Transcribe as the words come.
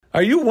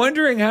Are you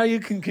wondering how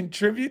you can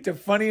contribute to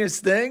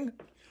Funniest Thing?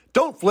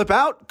 Don't flip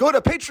out. Go to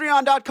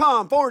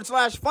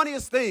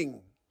patreon.com/funniest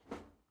thing.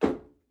 Whoa!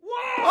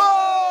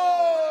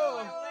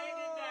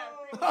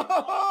 Oh!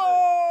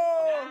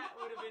 That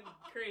would have been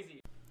crazy.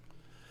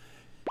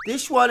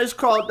 This one is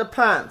called The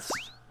Pants.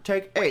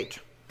 Take 8.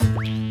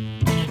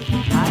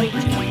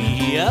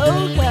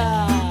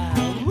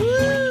 Yoga!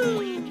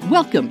 Woo!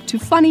 Welcome to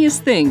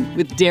Funniest Thing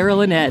with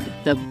Daryl and Ed,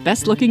 the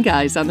best-looking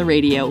guys on the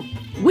radio.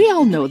 We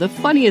all know the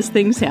funniest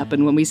things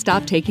happen when we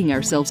stop taking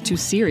ourselves too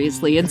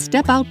seriously and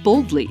step out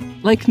boldly,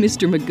 like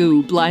Mr.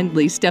 Magoo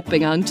blindly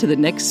stepping onto the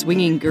next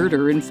swinging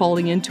girder and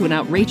falling into an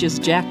outrageous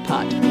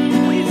jackpot.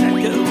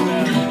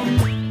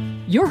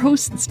 Your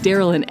hosts,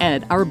 Daryl and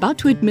Ed, are about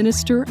to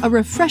administer a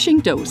refreshing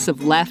dose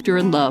of laughter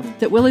and love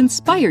that will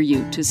inspire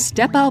you to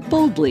step out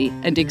boldly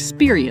and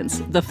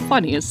experience the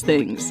funniest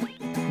things.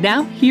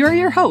 Now, here are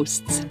your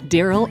hosts,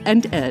 Daryl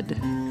and Ed.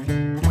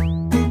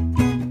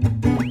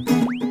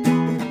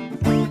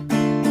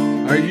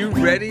 Are you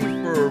ready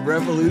for a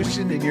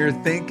revolution in your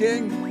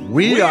thinking?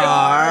 We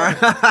are.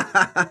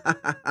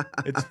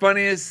 It's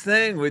Funniest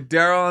Thing with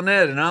Daryl and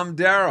Ed, and I'm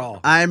Daryl.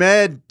 I'm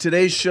Ed.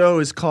 Today's show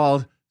is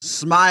called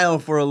Smile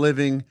for a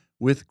Living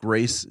with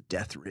Grace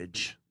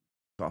Deathridge.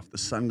 Off the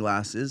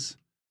sunglasses.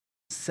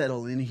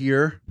 Settle in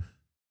here.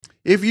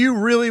 If you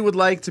really would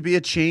like to be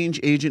a change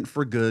agent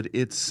for good,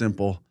 it's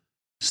simple.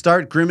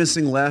 Start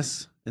grimacing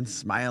less and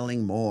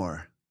smiling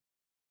more.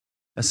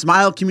 A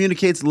smile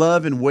communicates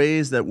love in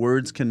ways that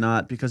words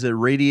cannot because it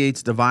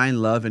radiates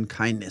divine love and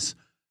kindness.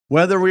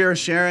 Whether we are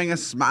sharing a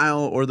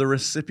smile or the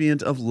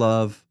recipient of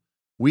love,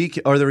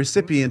 or the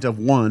recipient of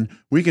one,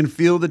 we can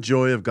feel the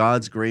joy of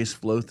God's grace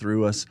flow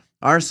through us.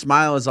 Our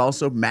smile is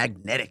also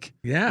magnetic,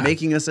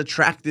 making us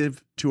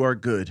attractive to our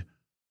good.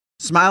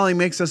 Smiling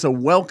makes us a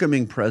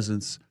welcoming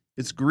presence.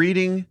 It's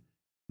greeting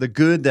the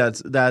good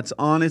that's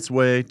on its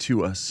way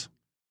to us.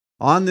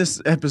 On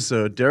this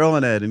episode, Daryl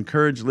and Ed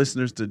encourage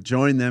listeners to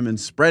join them in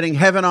spreading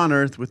heaven on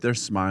earth with their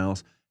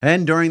smiles.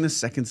 And during the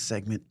second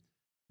segment,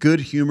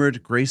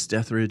 good-humored Grace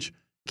Deathridge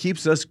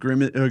keeps us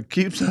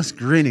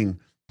grinning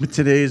with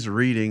today's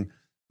reading,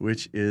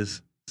 which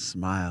is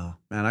Smile.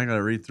 Man, I got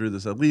to read through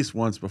this at least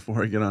once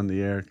before I get on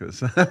the air.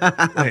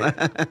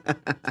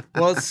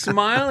 Well,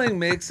 smiling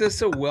makes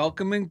us a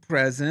welcoming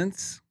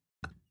presence.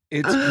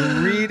 It's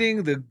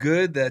greeting the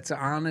good that's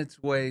on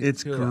its way.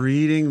 It's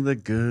greeting the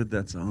good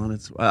that's on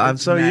its way. I'm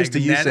so used to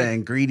you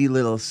saying greedy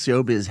little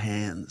showbiz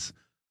hands.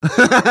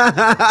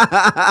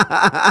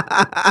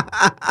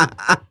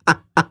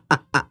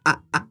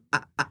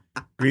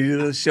 Greedy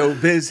little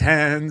showbiz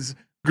hands.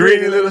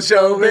 Greedy little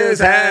showbiz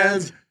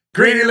hands.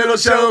 Greedy little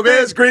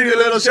showbiz, greedy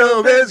little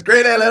showbiz,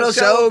 greedy little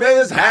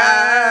showbiz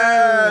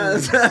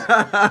hands.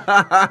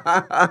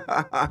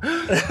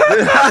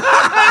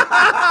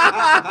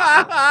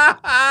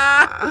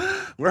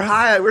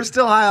 We're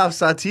still high off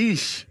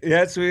Satish.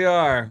 Yes, we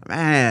are.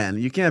 Man,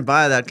 you can't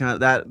buy that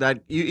kind of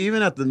that. You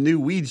even at the new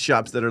weed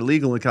shops that are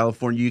legal in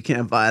California, you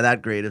can't buy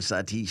that grade of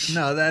Satish.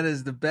 No, that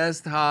is the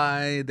best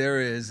high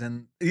there is,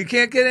 and you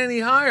can't get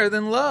any higher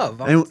than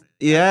love.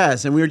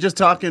 Yes, and we were just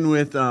talking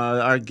with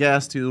our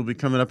guest who will be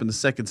coming up in the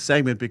second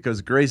segment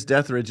because Grace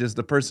Deathridge is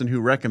the person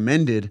who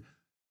recommended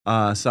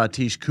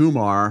Satish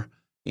Kumar,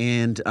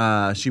 and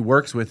she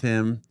works with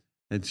him,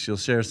 and she'll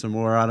share some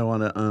more. I don't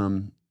want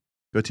to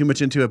go too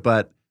much into it,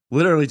 but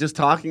literally just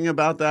talking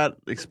about that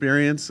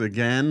experience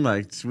again,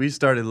 like we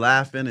started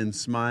laughing and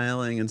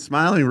smiling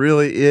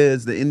really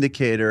is the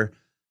indicator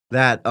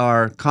that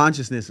our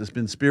consciousness has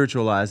been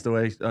spiritualized the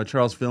way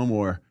Charles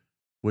Fillmore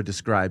would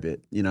describe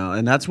it,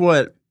 and that's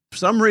what. For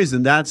some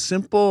reason, that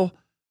simple,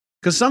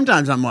 because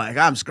sometimes I'm like,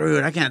 I'm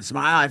screwed, I can't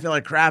smile, I feel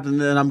like crap,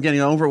 and then I'm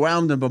getting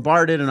overwhelmed and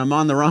bombarded, and I'm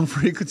on the wrong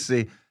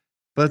frequency.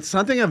 But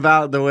something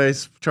about the way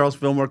Charles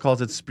Fillmore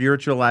calls it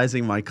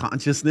spiritualizing my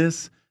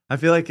consciousness, I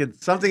feel like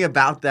it's something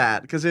about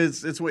that, because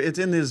it's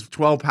in his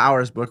 12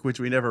 Powers book, which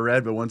we never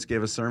read, but once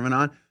gave a sermon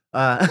on.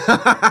 But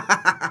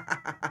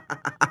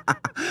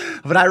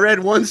I read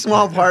one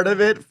small part of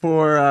it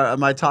for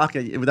my talk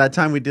at that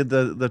time we did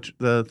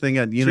the thing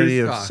at Unity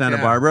of Santa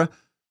Barbara.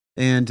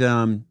 And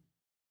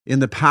in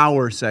the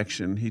power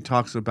section, he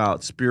talks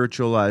about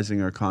spiritualizing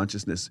our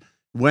consciousness.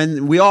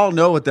 When we all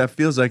know what that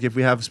feels like,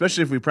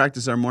 especially if we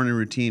practice our morning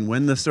routine,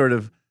 when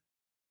the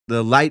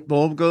light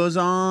bulb goes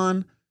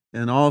on,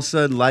 and all of a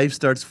sudden life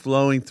starts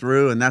flowing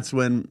through, and that's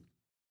when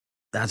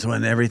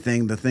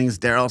everything, the things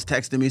Daryl's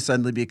texting me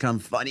suddenly become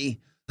funny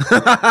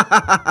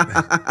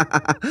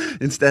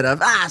instead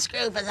of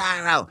screw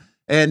Pizarro.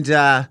 And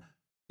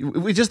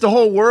the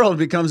whole world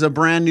becomes a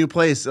brand new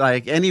place.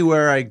 Like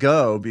anywhere I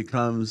go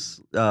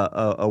becomes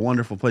a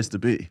wonderful place to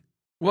be.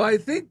 Well, I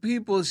think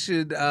people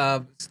should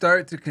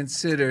start to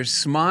consider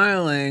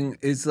smiling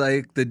is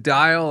like the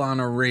dial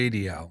on a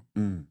radio.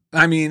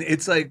 I mean,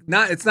 it's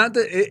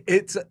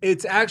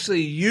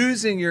actually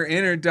using your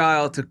inner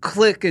dial to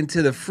click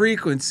into the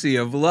frequency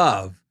of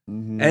love.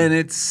 Mm-hmm. And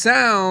it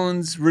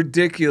sounds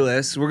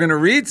ridiculous. We're going to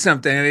read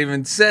something that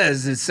even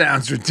says it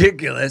sounds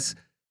ridiculous,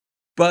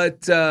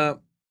 but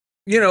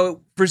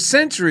for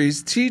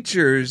centuries,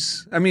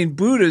 teachers,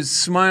 Buddha's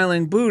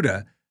smiling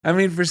Buddha.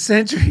 For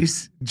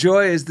centuries,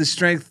 joy is the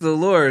strength of the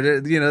Lord.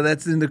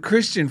 That's in the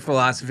Christian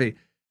philosophy.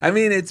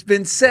 It's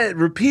been said,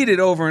 repeated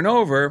over and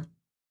over.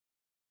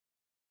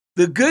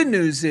 The good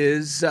news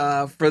is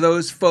for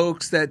those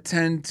folks that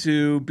tend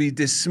to be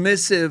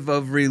dismissive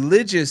of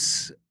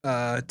religious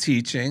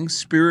teachings,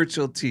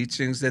 spiritual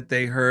teachings that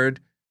they heard,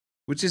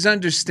 which is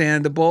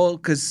understandable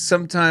because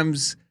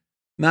sometimes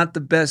not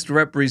the best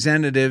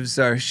representatives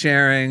are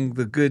sharing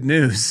the good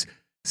news.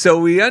 So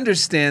we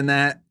understand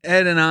that.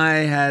 Ed and I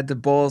had to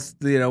both,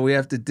 we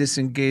have to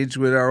disengage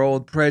with our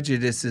old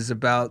prejudices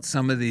about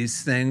some of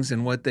these things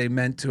and what they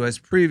meant to us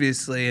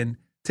previously and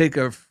take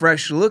a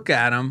fresh look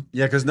at them.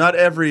 Yeah, because not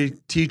every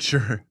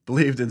teacher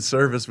believed in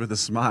service with a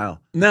smile.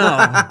 No,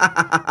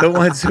 the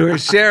ones who are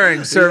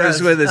sharing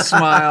service with a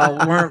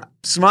smile weren't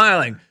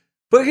smiling.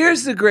 But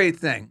here's the great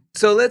thing.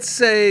 So let's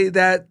say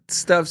that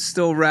stuff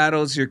still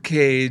rattles your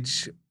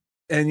cage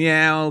and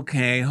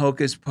okay,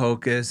 hocus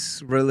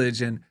pocus,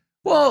 religion.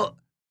 Well,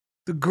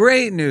 the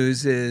great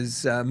news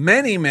is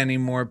many, many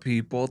more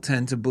people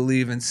tend to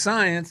believe in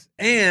science,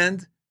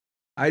 and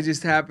I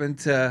just happened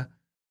to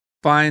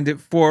find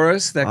it for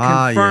us that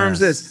confirms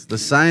this. The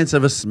science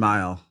of a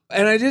smile.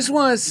 And I just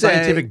want to say...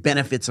 Scientific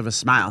benefits of a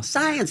smile.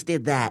 Science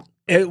did that.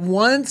 It's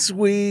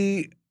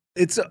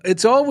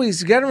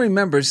always, you got to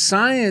remember,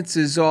 science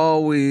is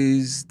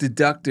always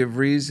deductive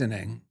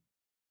reasoning,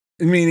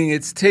 meaning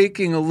it's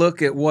taking a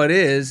look at what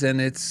is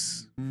and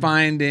it's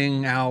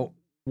finding out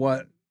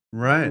what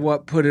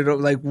put it,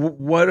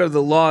 what are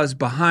the laws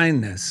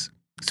behind this.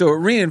 So it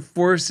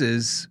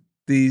reinforces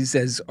these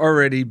as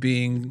already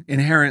being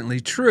inherently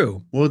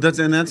true. Well, that's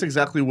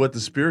exactly what the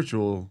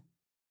spiritual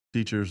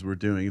teachers were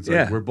doing. It's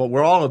like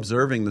we're all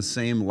observing the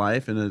same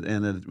life in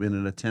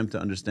an attempt to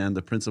understand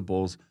the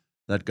principles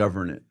that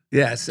govern it.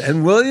 Yes,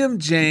 and William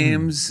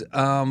James,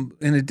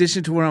 in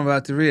addition to what I'm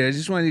about to read, I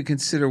just want you to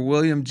consider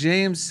William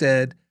James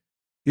said,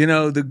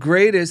 the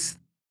greatest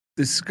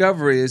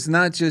discovery is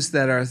not just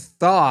that our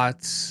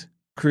thoughts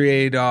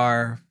create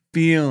our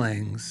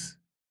feelings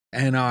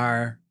and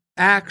our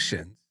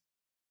actions.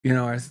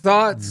 Our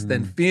thoughts,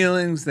 then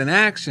feelings, then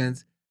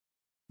actions,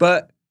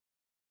 but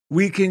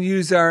we can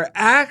use our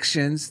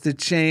actions to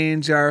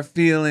change our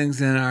feelings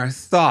and our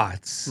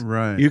thoughts.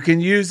 Right. You can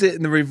use it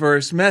in the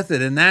reverse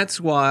method, and that's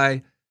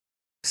why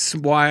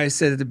I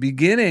said at the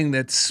beginning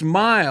that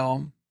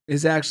smile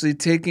is actually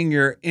taking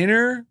your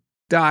inner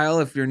dial,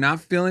 if you're not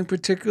feeling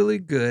particularly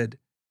good,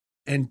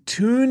 and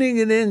tuning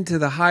it into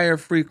the higher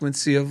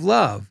frequency of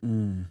love.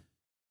 And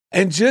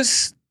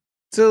just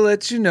to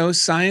let you know,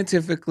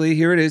 scientifically,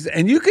 here it is.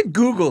 And you can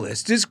Google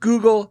this. Just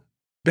Google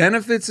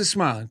benefits of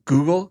smiling.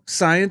 Google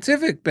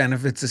scientific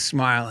benefits of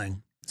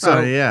smiling.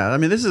 So,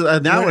 this is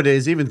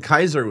nowadays, even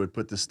Kaiser would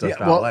put this stuff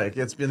out.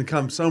 It's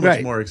become so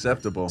much more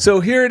acceptable. So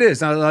here it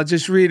is. I'll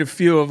just read a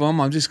few of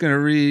them. I'm just going to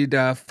read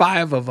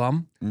 5 of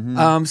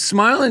them.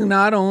 Smiling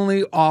not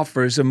only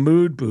offers a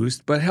mood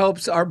boost, but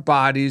helps our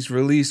bodies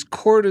release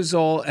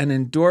cortisol and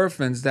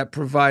endorphins that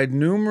provide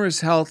numerous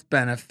health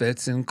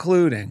benefits,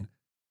 including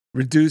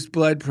reduced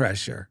blood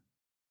pressure,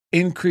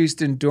 increased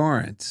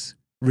endurance,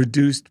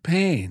 reduced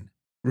pain,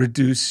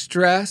 reduced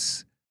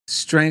stress,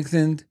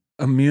 strengthened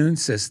immune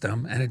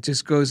system. And it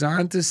just goes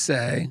on to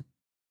say,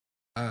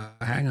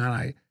 hang on,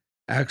 I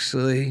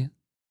actually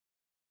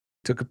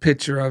took a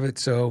picture of it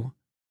so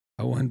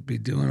I wouldn't be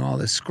doing all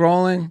this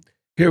scrolling.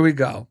 Here we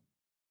go.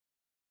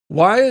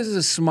 Why is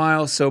a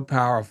smile so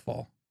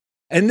powerful?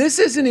 And this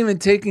isn't even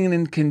taking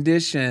in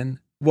condition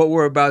what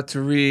we're about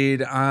to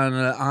read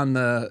on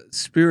the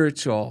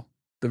spiritual,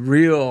 the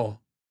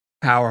real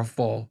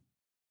powerful.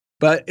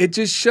 But it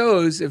just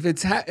shows if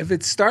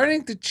it's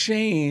starting to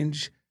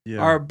change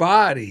our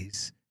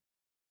bodies,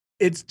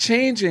 it's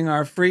changing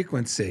our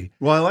frequency.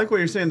 Well, I like what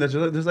you're saying. There's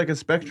like a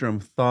spectrum.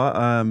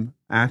 Thought,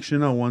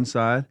 action on one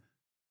side,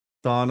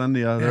 thought on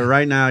the other.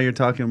 Right now, you're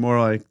talking more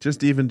like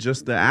just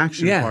the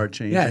action part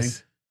changing.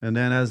 Yes. And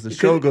then as the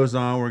show goes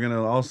on, we're going to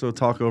also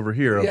talk over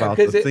here about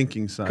the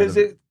thinking side. Because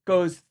it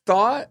goes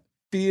thought,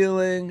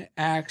 feeling,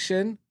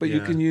 action, but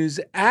you can use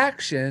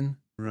action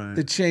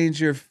to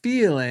change your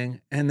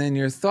feeling and then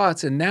your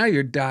thoughts, and now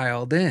you're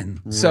dialed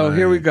in. So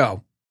here we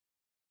go.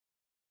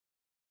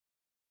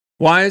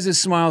 Why is a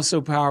smile so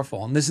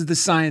powerful? And this is the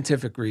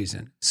scientific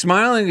reason.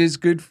 Smiling is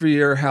good for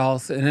your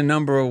health in a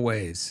number of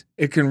ways.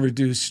 It can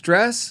reduce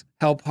stress,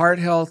 help heart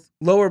health,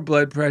 lower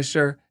blood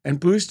pressure, and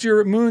boost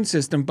your immune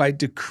system by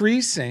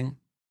decreasing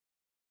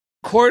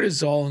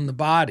cortisol in the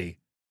body.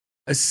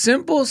 A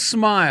simple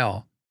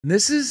smile, and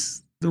this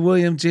is the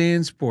William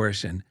James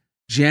portion,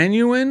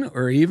 genuine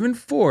or even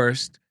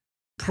forced,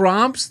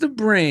 prompts the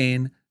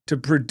brain to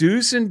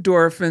produce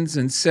endorphins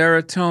and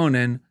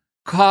serotonin,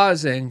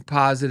 causing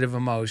positive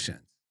emotions.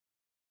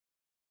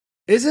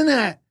 Isn't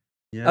that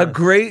a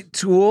great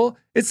tool?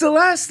 It's the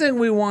last thing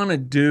we want to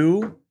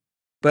do,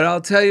 but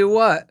I'll tell you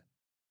what,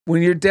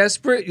 when you're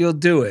desperate, you'll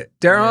do it.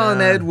 Daryl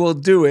and Ed will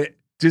do it,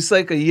 just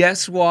like a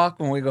yes walk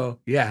when we go,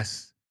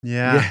 yes,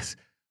 yes.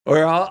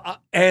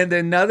 And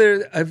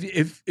another,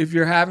 if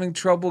you're having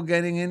trouble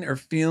getting in or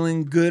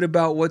feeling good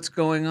about what's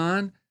going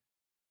on,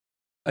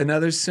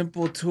 another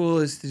simple tool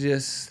is to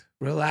just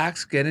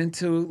relax, get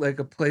into like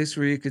a place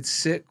where you could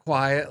sit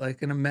quiet,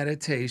 like in a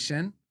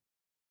meditation.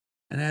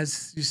 And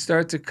as you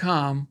start to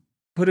calm,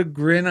 put a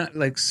grin on,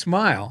 like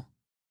smile,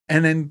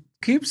 and then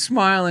keep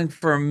smiling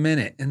for a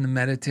minute in the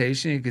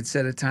meditation. You could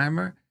set a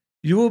timer.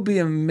 You will be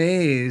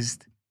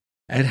amazed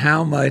at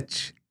how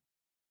much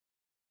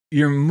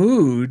your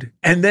mood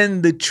and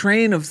then the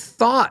train of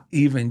thought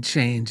even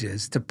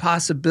changes to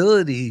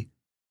possibility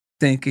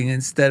thinking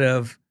instead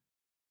of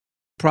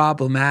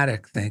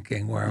problematic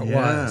thinking where it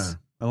was.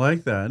 I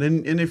like that.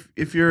 And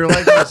if you're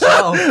like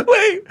myself.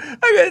 Wait,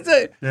 I gotta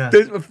say,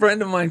 there's a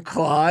friend of mine,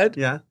 Claude.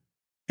 Yeah.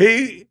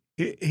 He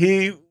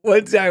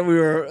one time we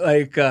were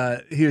like,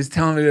 he was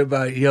telling me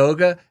about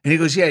yoga, and he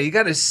goes, yeah, you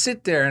got to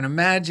sit there and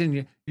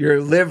imagine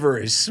your liver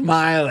is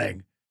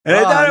smiling. And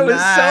I thought it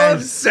was so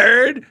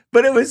absurd,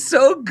 but it was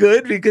so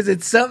good because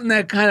it's something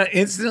that kind of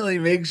instantly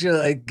makes you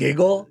like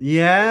giggle.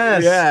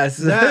 Yes.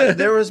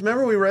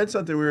 Remember we read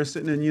something, we were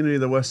sitting in Unity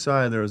of the West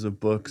Side, there was a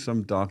book,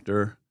 some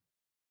doctor,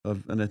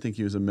 and I think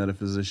he was a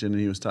metaphysician,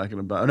 and he was talking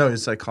about, he's a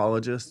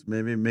psychologist,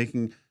 maybe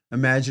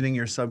imagining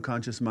your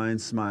subconscious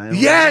mind smile.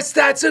 Yes,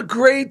 that's a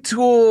great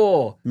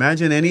tool.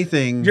 Imagine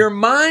anything. Your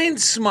mind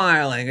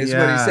smiling is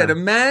what he said.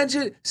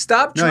 Imagine,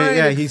 stop trying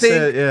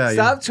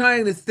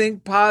to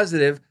think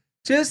positive.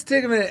 Just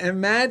take a minute.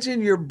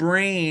 Imagine your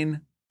brain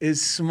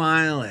is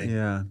smiling.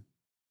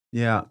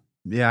 Yeah.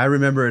 I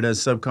remember it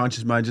as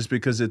subconscious mind just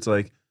because it's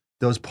like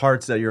those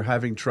parts that you're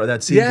having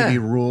that seem to be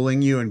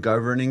ruling you and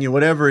governing you,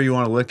 whatever you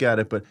want to look at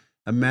it. But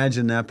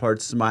imagine that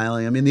part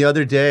smiling. I mean, the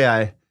other day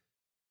I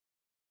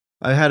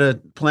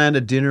had planned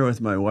a dinner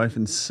with my wife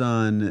and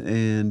son,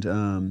 and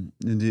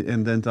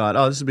then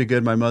thought, this would be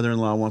good. My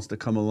mother-in-law wants to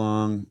come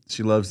along.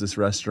 She loves this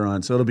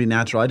restaurant, so it'll be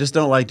natural. I just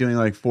don't like doing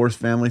like forced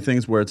family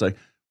things where it's like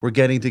we're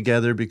getting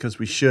together because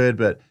we should,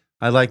 but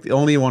I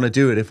only want to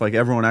do it if like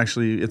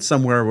it's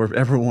somewhere where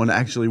everyone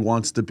actually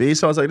wants to be.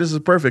 So I was like, this is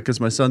perfect because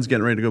my son's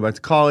getting ready to go back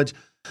to college,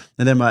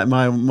 and then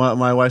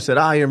my wife said,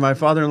 my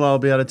father-in-law will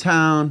be out of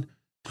town,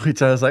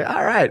 which I was like,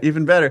 all right,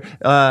 even better.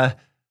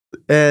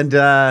 And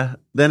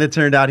then it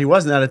turned out he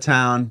wasn't out of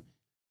town,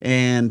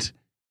 and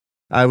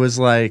I was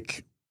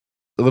like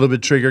a little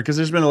bit triggered because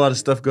there's been a lot of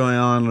stuff going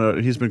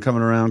on. He's been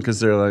coming around because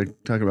they're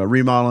like talking about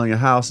remodeling a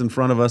house in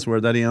front of us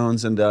that he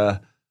owns, and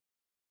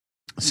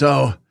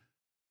so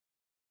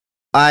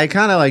I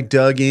kind of like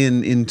dug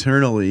in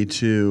internally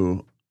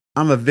to,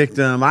 I'm a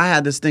victim. I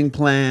had this thing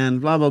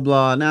planned, blah, blah,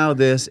 blah. Now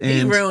this. And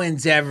he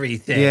ruins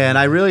everything. Yeah, and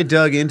I really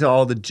dug into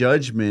all the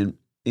judgment.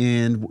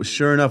 And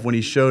sure enough, when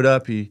he showed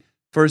up,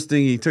 first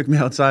thing he took me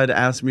outside to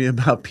ask me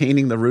about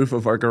painting the roof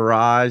of our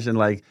garage, and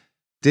like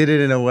did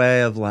it in a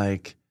way of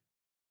like,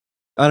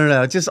 I don't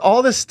know, just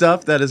all this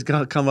stuff that has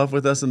come up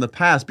with us in the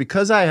past.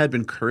 Because I had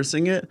been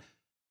cursing it,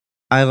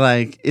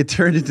 it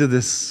turned into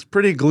this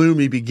pretty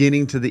gloomy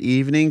beginning to the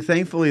evening.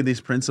 Thankfully,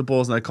 these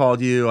principles, and I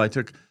called you, I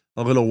took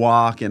a little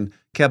walk and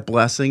kept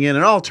blessing it, and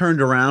it all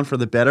turned around for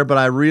the better. But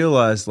I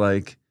realized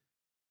like,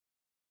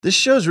 this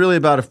show is really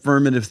about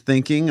affirmative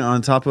thinking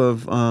on top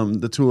of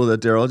the tool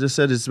that Daryl just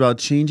said. It's about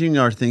changing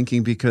our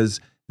thinking because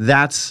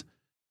that's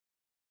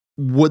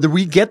what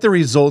we get the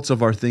results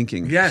of our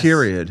thinking. Yes.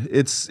 Period.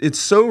 It's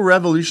so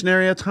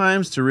revolutionary at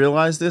times to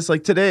realize this.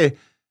 Like today,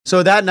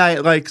 so that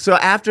night, so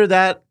after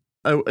that,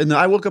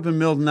 I woke up in the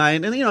middle of the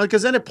night, and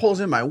because then it pulls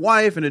in my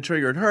wife and it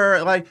triggered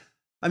her.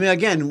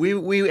 Again,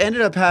 we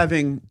ended up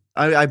having.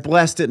 I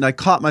blessed it and I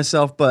caught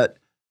myself, I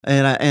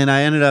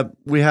ended up.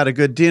 We had a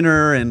good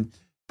dinner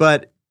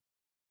but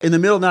in the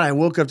middle of the night, I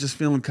woke up just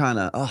feeling kind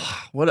of,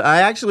 what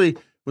I actually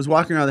was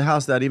walking around the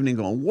house that evening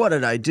going, what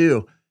did I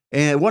do?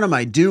 And what am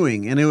I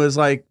doing? And it was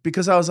like,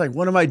 because I was like,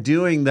 what am I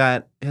doing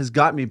that has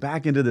got me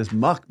back into this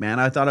muck, man?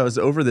 I thought I was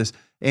over this.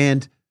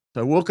 And so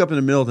I woke up in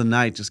the middle of the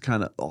night, just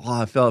kind of,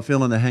 I felt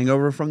feeling the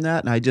hangover from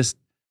that. And I just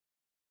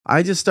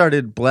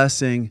started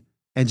blessing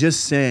and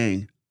just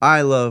saying,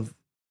 I love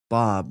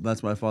Bob.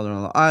 That's my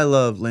father-in-law. I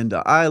love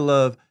Linda. I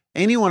love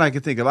anyone I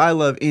could think of. I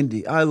love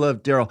Indy. I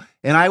love Daryl.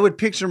 And I would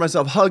picture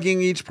myself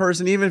hugging each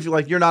person, even if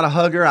you're not a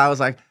hugger. I was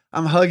like,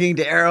 I'm hugging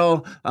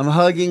Daryl. I'm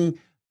hugging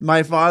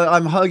my father.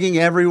 I'm hugging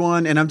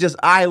everyone. And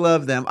I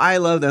love them. I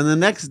love them. And the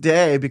next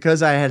day,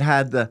 because I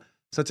had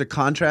such a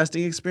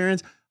contrasting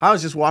experience, I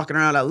was just walking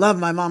around. I love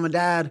my mom and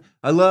dad.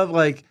 I love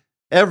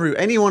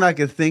anyone I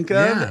could think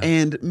of. Yeah.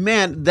 And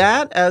man,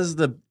 that as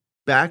the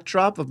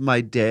backdrop of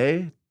my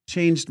day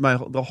changed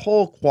the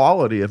whole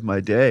quality of my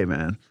day,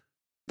 man.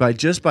 By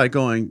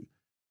going,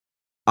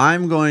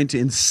 I'm going to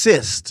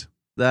insist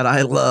that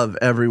I love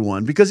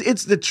everyone because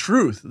it's the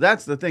truth.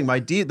 That's the thing.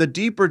 The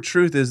deeper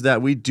truth is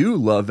that we do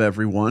love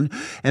everyone.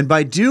 And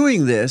by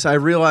doing this, I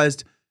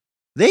realized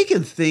they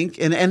can think.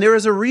 And there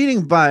was a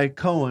reading by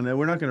Cohen, and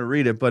we're not going to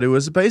read it, but it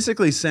was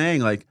basically saying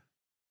like,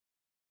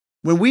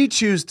 when we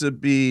choose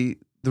the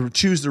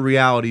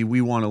reality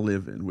we want to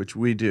live in, which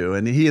we do.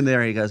 And he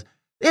goes,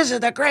 this is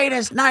the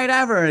greatest night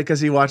ever.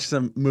 Because he watched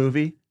some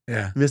movie,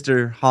 yeah,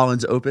 Mr.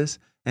 Holland's Opus.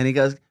 And he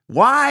goes,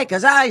 why?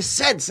 Because I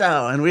said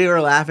so. And we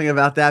were laughing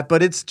about that.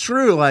 But it's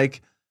true.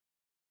 Like,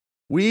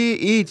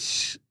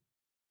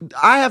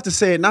 I have to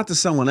say it not to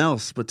someone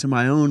else, but to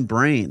my own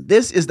brain.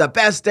 This is the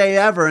best day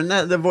ever. And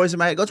the voice in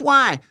my head goes,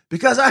 why?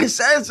 Because I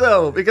said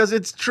so. Because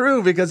it's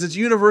true. Because it's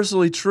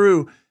universally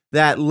true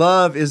that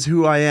love is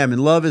who I am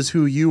and love is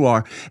who you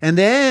are. And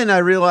then I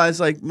realized,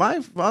 like,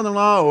 my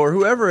father-in-law or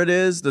whoever it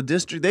is,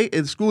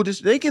 the school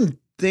district, they can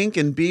think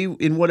and be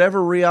in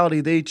whatever reality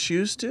they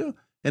choose to.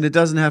 And it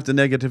doesn't have to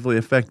negatively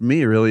affect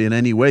me really in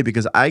any way,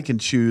 because I can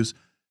choose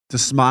to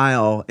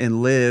smile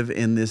and live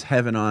in this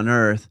heaven on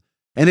earth.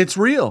 And it's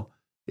real.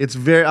 It's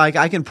very, like,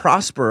 I can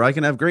prosper. I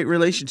can have great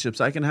relationships.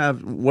 I can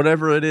have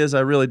whatever it is I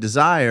really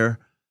desire.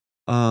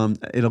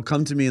 It'll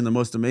come to me in the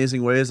most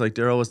amazing ways, like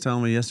Daryl was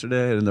telling me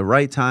yesterday, in the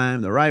right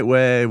time, the right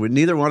way.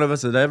 Neither one of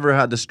us has ever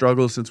had to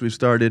struggle since we've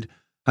started.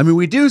 I mean,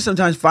 we do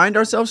sometimes find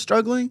ourselves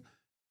struggling,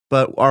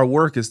 but our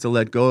work is to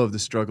let go of the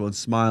struggle and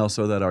smile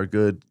so that our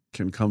good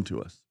can come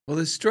to us. Well,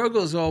 the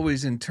struggle is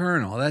always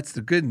internal. That's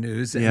the good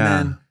news. And Yeah.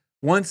 then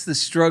once the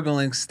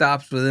struggling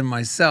stops within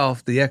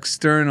myself, the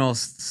external,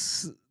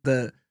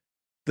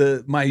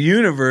 my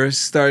universe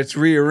starts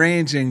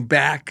rearranging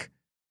back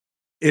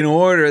in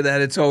order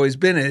that it's always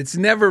been in. It's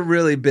never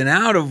really been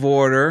out of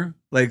order,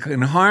 like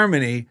in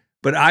harmony,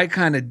 but I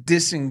kind of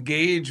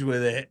disengage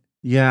with it.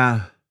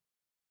 Yeah.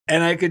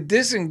 And I could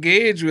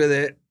disengage with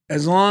it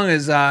as long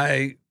as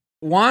I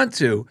want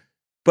to.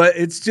 But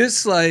it's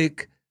just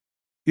like,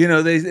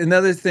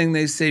 another thing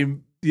they say,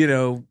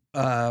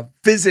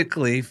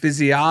 physically,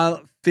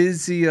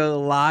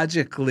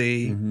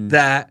 physiologically,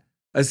 that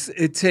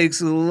it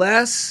takes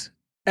less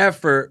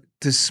effort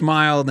to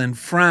smile than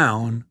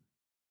frown.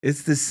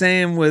 It's the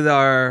same with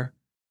our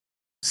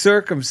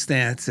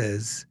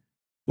circumstances.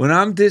 When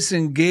I'm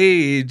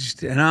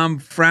disengaged and I'm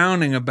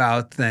frowning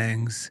about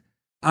things,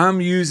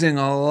 I'm using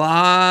a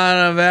lot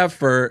of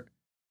effort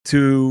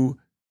to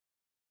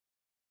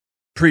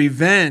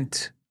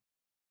prevent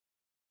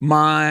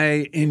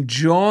my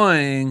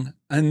enjoying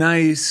a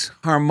nice,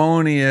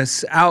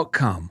 harmonious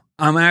outcome.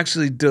 I'm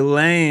actually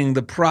delaying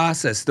the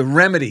process, the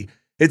remedy.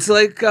 It's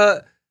like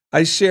I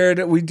shared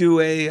that we do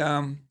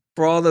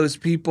for all those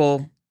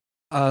people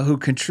who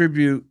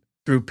contribute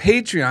through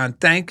Patreon.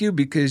 Thank you,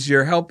 because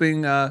you're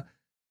helping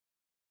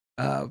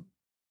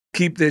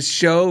keep this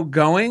show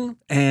going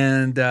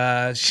and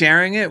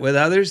sharing it with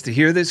others to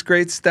hear this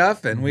great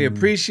stuff, and we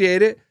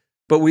appreciate it.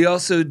 But we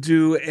also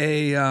do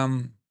a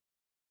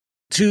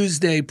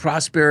Tuesday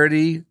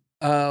prosperity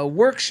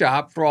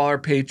workshop for all our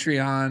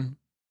Patreon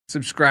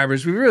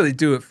subscribers. We really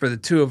do it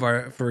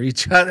for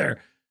each other,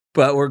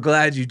 but we're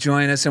glad you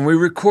join us, and we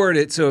record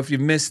it. So if you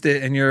missed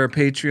it and you're a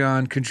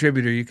Patreon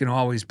contributor, you can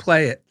always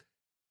play it.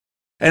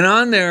 And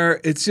on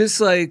there, it's just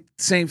like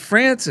St.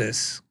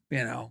 Francis,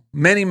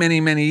 many,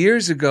 many, many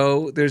years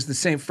ago, there's the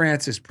St.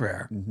 Francis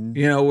prayer,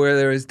 where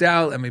there is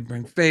doubt, let me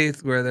bring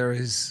faith. Where there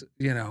is,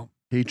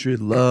 hatred,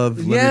 love,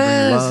 let me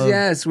bring love.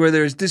 Yes, where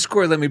there's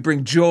discord, let me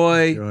bring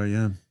joy. Joy,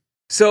 yeah.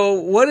 So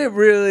what it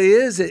really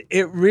is,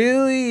 it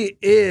really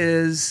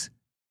is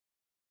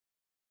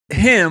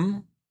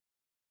him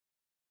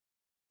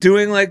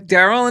doing like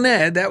Daryl and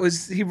Ed.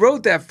 He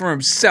wrote that for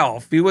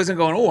himself. He wasn't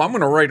going, I'm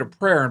going to write a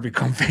prayer and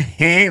become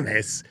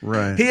famous.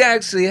 Right.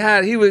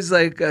 He was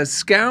like a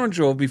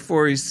scoundrel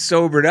before he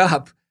sobered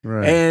up.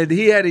 Right. And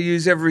he had to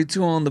use every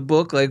tool in the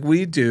book like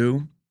we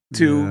do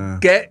to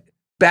get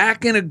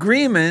back in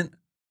agreement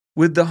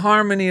with the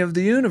harmony of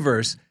the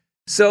universe.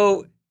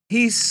 So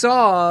he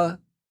saw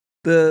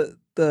to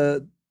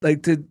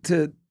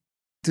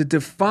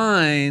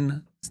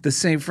define the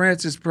St.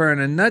 Francis prayer in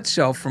a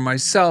nutshell for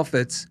myself,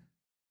 this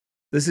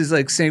is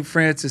like St.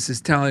 Francis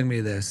is telling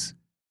me this.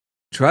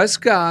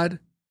 Trust God,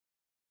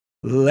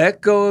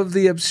 let go of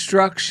the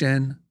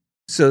obstruction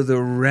so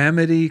the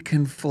remedy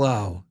can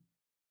flow.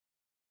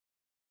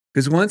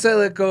 Because once I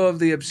let go of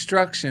the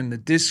obstruction, the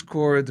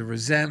discord, the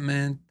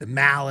resentment, the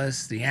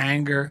malice, the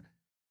anger,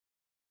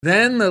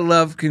 then the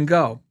love can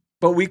go.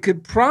 But we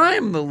could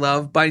prime the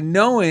love by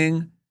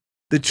knowing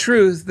the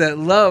truth that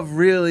love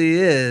really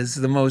is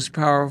the most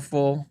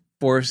powerful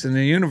force in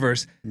the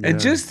universe. Yeah. And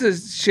just to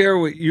share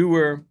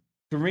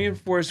to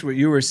reinforce what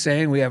you were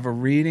saying, we have a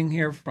reading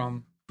here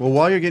from... Well,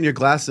 while you're getting your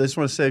glasses, I just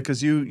want to say,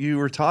 because you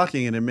were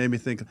talking and it made me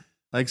think,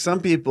 like some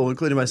people,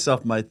 including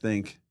myself, might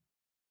think,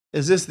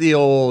 is this the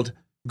old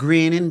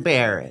grin and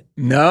bear it?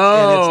 No.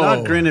 And it's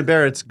not grin and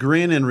bear it, it's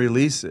grin and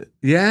release it.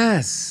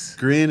 Yes.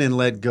 Grin and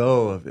let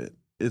go of it.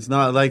 It's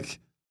not like,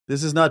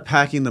 this is not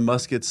packing the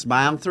musket,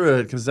 smile through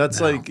it, because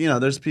that's like,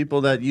 there's people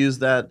that use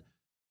that,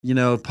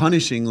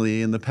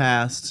 punishingly in the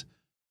past.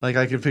 Like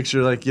I could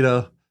picture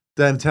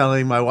them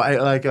telling my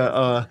wife,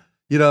 the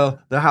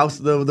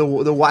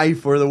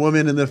wife or the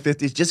woman in the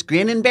 50s, just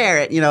grin and bear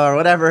it, or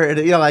whatever.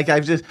 I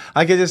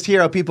could just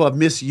hear how people have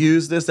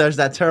misused this. There's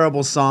that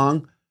terrible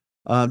song,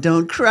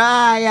 don't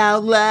cry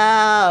out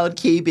loud,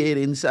 keep it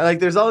inside. Like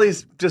there's all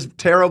these just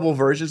terrible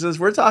versions of this.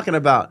 We're talking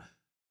about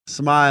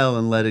smile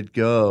and let it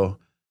go,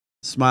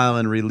 smile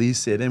and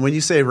release it. And when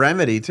you say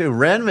remedy too,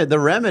 the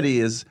remedy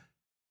is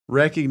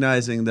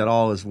recognizing that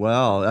all is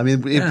well. I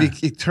mean,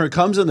 it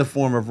comes in the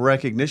form of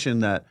recognition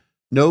that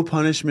no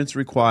punishment's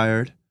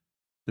required.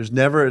 There's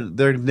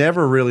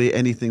never really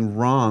anything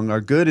wrong.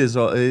 Our good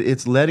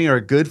it's letting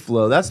our good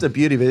flow. That's the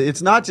beauty of it.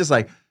 It's not just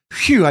like,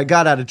 phew, I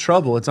got out of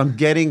trouble. It's I'm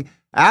getting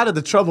out of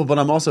the trouble, but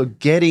I'm also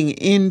getting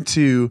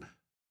into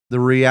the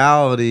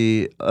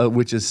reality,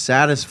 which is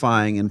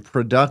satisfying and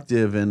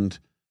productive and,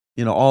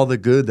 all the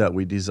good that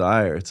we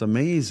desire. It's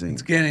amazing.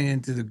 It's getting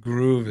into the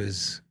groove,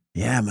 as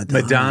Madonna.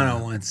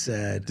 Madonna once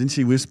said. Didn't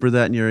she whisper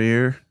that in your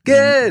ear?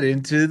 Get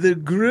into the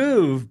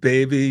groove,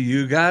 baby.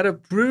 You gotta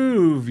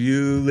prove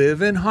you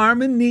live in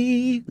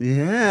harmony.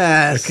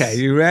 Yes. Okay,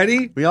 you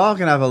ready? We all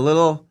can have a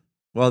little,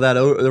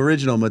 the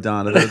original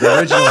Madonna, the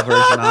original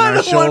version on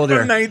our shoulder.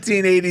 One from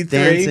 1983.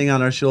 Dancing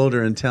on our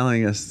shoulder and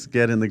telling us,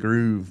 get in the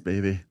groove,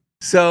 baby.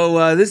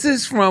 So this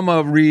is from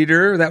a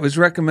reader that was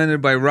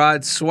recommended by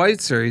Rod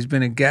Schweitzer. He's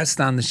been a guest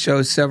on the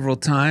show several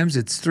times.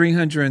 It's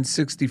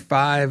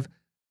 365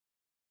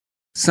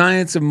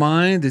 Science of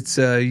Mind. It's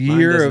a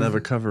year doesn't of have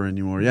a cover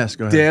anymore. Yes,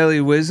 go ahead.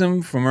 daily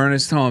wisdom from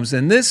Ernest Holmes.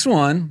 And this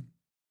one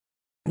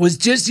was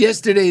just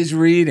yesterday's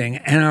reading.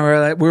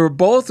 And we were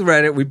both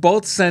read it. We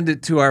both sent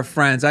it to our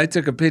friends. I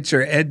took a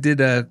picture. Ed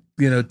did a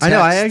text. I know.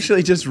 I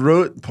actually just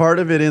wrote part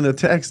of it in the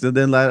text, and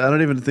then I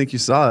don't even think you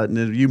saw it. And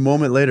then a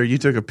moment later, you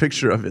took a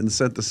picture of it and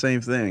sent the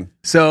same thing.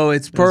 So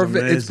it's perfect.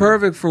 Amazing. It's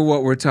perfect for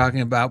what we're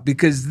talking about,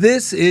 because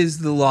this is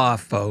the law,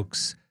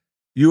 folks.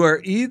 You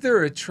are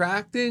either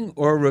attracting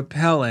or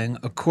repelling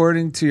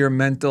according to your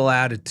mental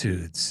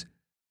attitudes.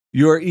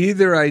 You are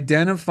either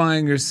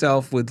identifying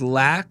yourself with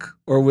lack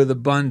or with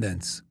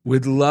abundance,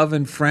 with love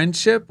and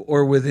friendship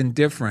or with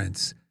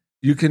indifference.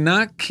 You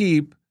cannot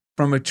keep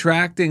from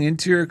attracting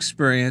into your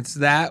experience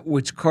that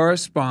which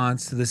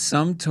corresponds to the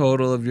sum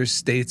total of your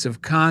states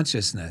of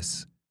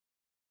consciousness.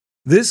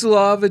 This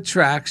law of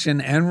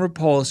attraction and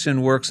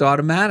repulsion works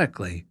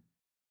automatically.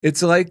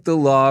 It's like the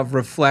law of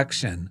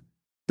reflection.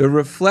 The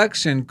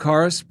reflection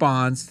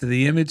corresponds to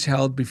the image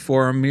held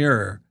before a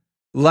mirror.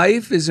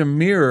 Life is a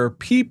mirror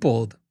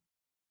peopled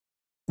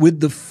with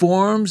the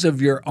forms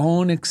of your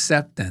own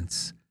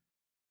acceptance.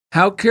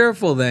 How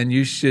careful, then,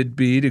 you should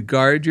be to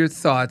guard your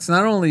thoughts,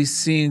 not only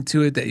seeing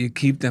to it that you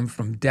keep them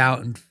from doubt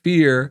and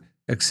fear,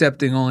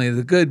 accepting only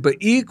the good, but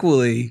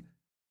equally,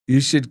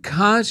 you should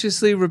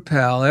consciously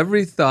repel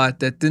every thought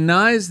that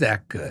denies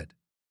that good.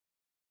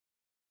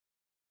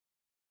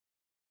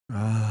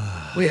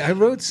 Wait, I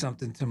wrote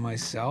something to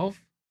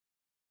myself,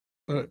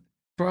 but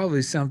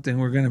probably something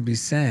we're going to be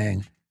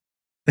saying.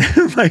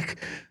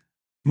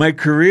 My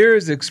career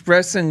is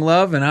expressing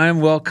love, and I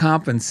am well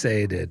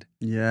compensated.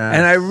 Yeah.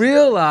 And I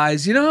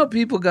realize, how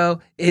people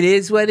go, it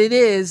is what it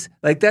is.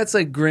 Like, that's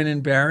like Grin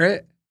and Bear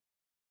It.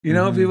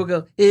 People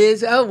go,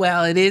 it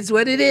is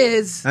what it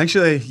is.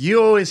 Actually,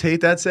 you always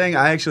hate that saying.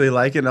 I actually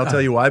like it, and I'll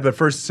tell you why. But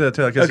first,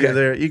 because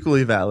they're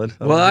equally valid.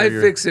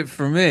 Fix it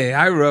for me.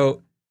 I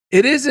wrote,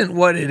 it isn't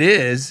what it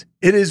is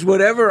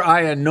whatever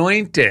I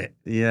anoint it.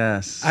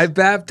 Yes. I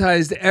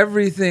baptize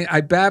everything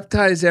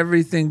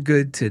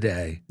good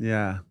today.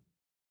 Yeah.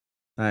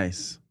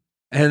 Nice.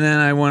 And then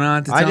I went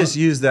on to I just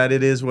use that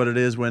it is what it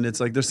is when it's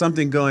like there's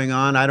something going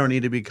on. I don't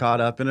need to be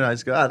caught up in it. I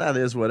just go, that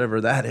is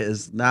whatever that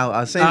is.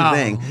 Now, same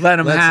thing. Let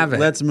them have it.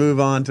 Let's move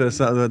on to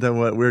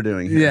what we're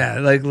doing here. Yeah,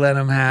 like let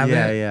them have it.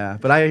 Yeah.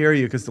 But I hear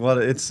you, because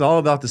it's all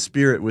about the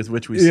spirit with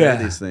which we say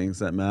these things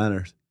that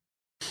matters.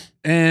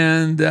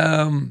 And,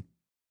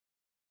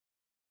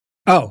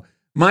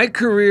 my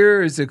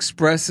career is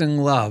expressing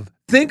love.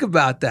 Think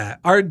about that.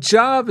 Our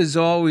job is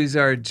always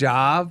our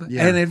job.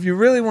 Yeah. And if you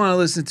really want to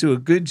listen to a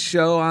good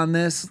show on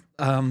this,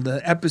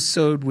 the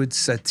episode with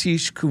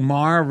Satish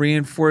Kumar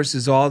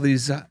reinforces all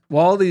these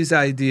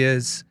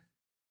ideas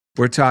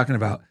we're talking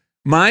about.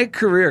 My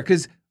career,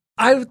 because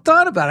I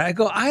thought about it. I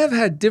go, I have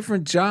had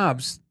different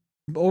jobs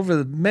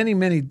over many,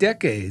 many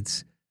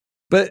decades.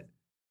 But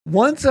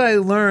once I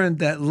learned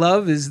that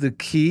love is the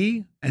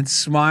key, and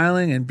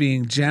smiling and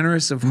being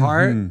generous of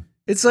heart,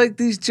 it's like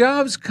these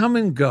jobs come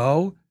and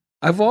go.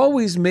 I've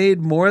always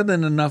made more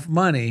than enough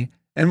money,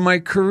 and my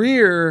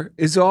career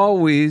is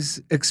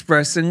always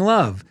expressing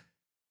love.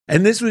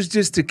 And this was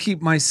just to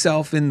keep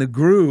myself in the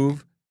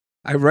groove.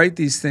 I write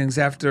these things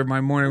after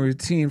my morning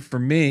routine for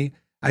me.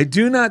 I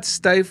do not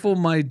stifle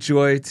my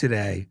joy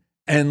today,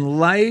 and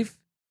life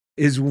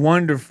is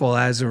wonderful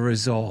as a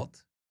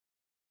result.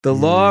 The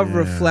law of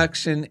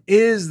reflection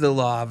is the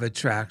law of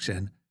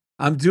attraction.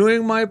 I'm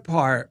doing my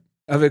part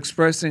of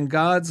expressing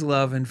God's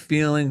love and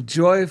feeling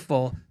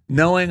joyful,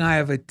 knowing I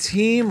have a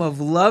team of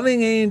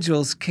loving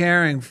angels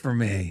caring for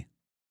me.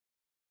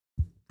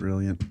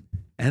 Brilliant.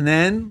 And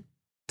then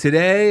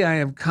today I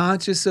am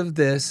conscious of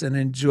this and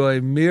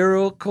enjoy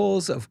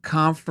miracles of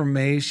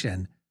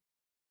confirmation,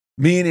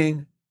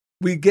 meaning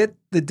we get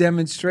the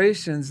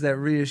demonstrations that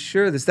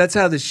reassure this. That's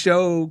how the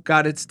show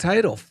got its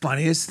title.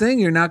 Funniest thing,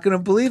 you're not going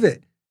to believe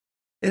it.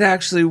 It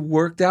actually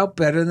worked out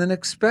better than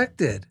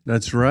expected.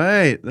 That's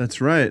right.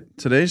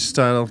 Today's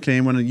title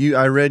came when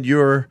I read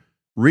your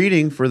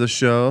reading for the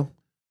show,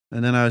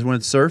 and then I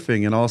went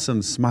surfing, and all of a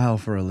sudden, "Smile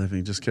for a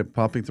Living" just kept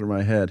popping through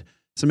my head.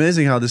 It's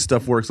amazing how this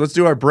stuff works. Let's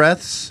do our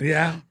breaths,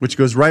 which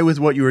goes right with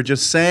what you were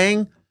just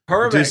saying.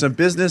 Perfect. Do some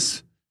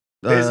business.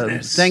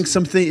 Thank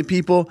some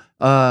people.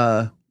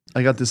 I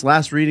got this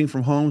last reading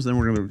from Holmes, then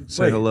we're going to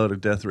say hello to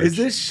Deathridge. Is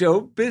this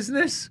show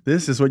business?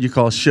 This is what you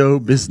call show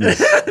business.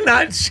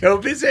 Not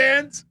showbiz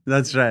hands?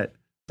 That's right.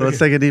 So let's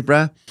take a deep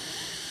breath.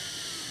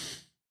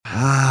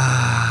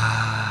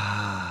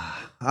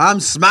 I'm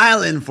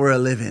smiling for a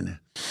living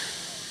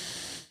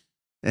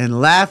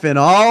and laughing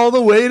all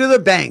the way to the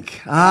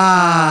bank. I'm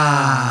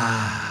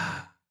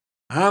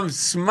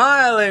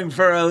smiling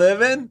for a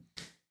living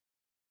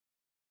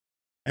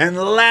and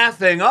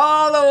laughing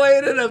all the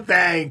way to the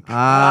bank.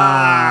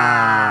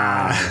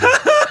 I'm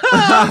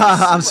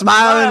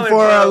smiling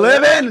for a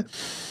living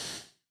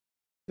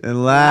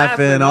and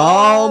laughing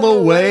all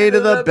the way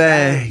to the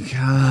bank.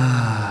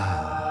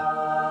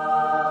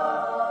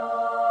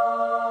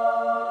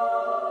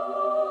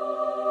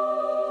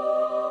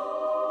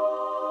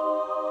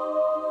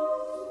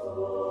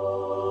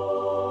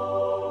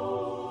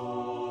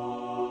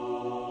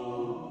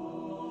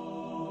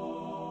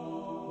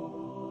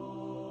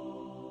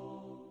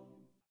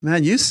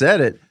 Man, you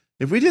said it.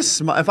 If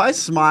I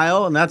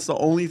smile and that's the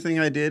only thing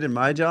I did in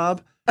my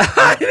job,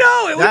 I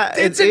know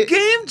it's a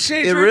game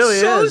changer. It really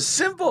it's so is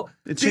simple.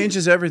 It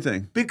changes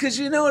everything. Because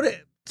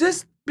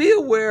just be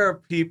aware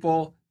of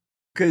people,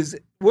 because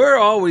we're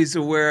always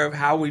aware of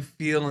how we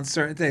feel in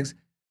certain things.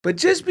 But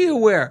just be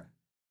aware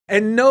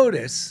and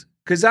notice,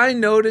 because I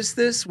notice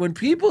this when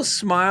people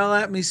smile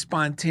at me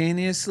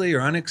spontaneously or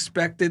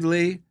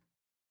unexpectedly,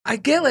 I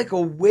get like a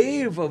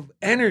wave of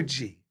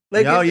energy.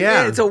 Like,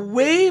 it's a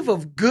wave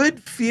of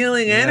good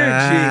feeling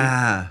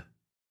energy.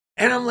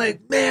 And I'm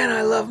like, man,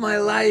 I love my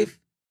life.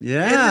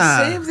 Yeah. And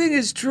the same thing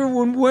is true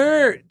when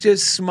we're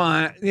just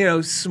smiling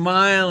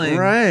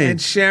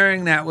and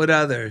sharing that with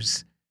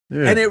others.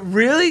 Yeah. And it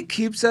really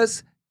keeps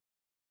us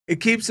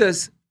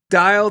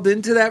dialed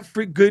into that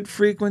good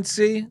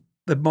frequency,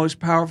 the most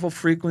powerful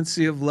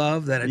frequency of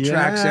love that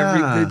attracts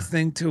every good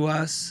thing to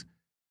us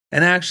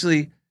and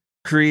actually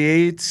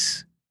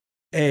creates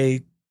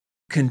a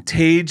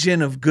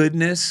contagion of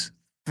goodness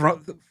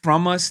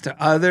from us to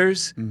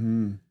others.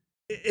 Mm-hmm.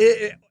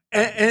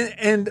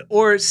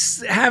 Or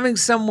having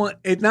someone,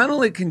 it not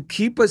only can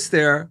keep us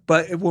there,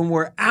 but when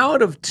we're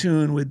out of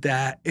tune with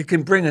that, it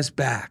can bring us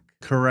back.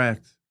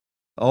 Correct.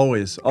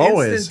 Always.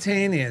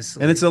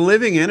 Instantaneously. And it's a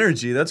living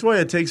energy. That's why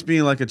it takes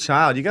being like a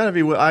child. I got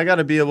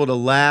to be able to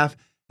laugh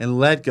and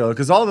let go,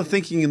 because all the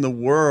thinking in the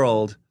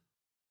world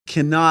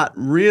cannot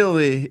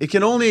really,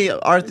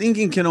 our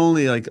thinking can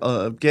only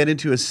get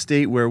into a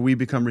state where we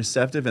become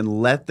receptive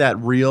and let that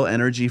real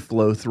energy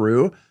flow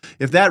through.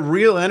 If that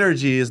real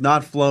energy is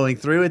not flowing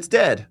through, it's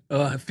dead.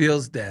 Oh, it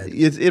feels dead.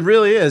 It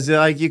really is.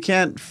 Like, you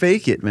can't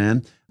fake it,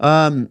 man.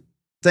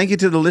 Thank you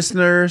to the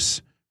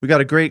listeners. We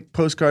got a great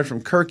postcard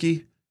from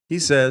Kirky. He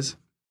says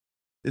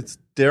it's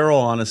Daryl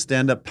on a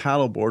stand-up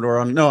paddleboard or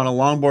on a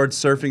longboard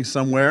surfing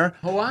somewhere.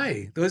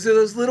 Hawaii. Those are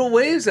those little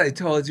waves I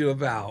told you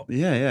about.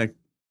 Yeah.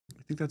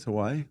 I think that's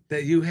Hawaii.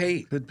 That you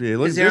hate. Could be.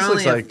 This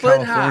looks like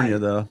California,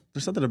 though.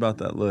 There's something about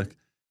that look.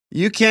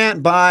 You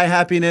can't buy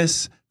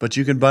happiness, but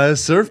you can buy a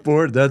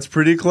surfboard. That's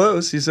pretty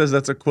close. He says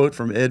that's a quote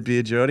from Ed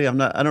Biagiotti.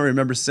 I don't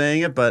remember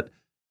saying it, but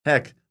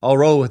heck, I'll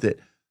roll with it.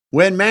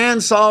 When man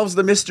solves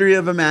the mystery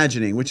of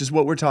imagining, which is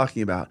what we're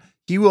talking about,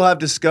 he will have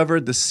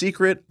discovered the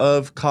secret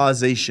of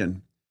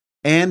causation.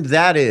 And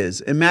that is,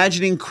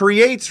 imagining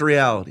creates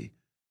reality.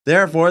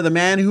 Therefore, the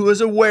man who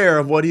is aware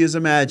of what he is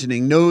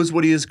imagining, knows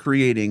what he is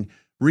creating,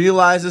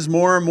 realizes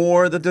more and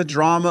more that the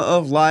drama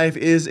of life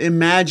is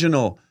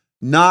imaginal,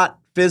 not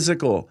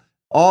physical.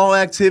 All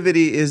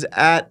activity is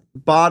at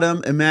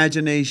bottom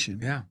imagination.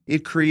 Yeah.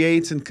 It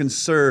creates and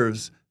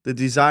conserves the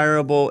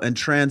desirable and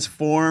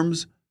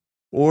transforms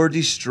or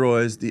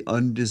destroys the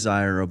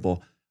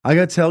undesirable. I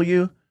got to tell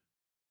you,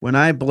 when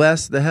I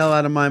blessed the hell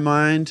out of my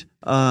mind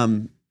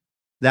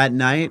that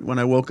night when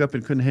I woke up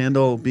and couldn't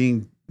handle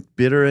being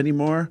bitter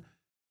anymore,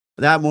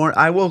 that morning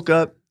I woke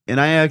up and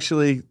I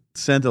actually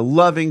sent a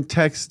loving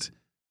text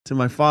to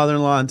my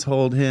father-in-law and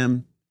told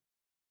him,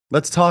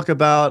 let's talk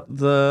about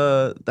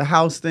the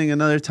house thing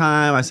another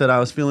time. I said I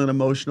was feeling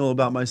emotional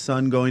about my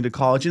son going to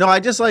college. I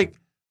just let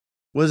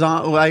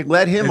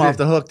him off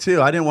the hook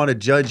too. I didn't want to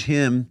judge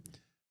him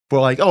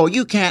for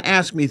you can't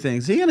ask me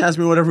things. He can ask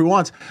me whatever he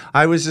wants.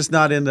 I was just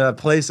not in a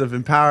place of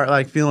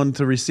feeling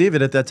to receive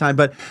it at that time.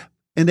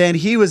 And then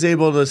he was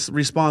able to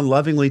respond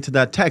lovingly to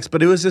that text.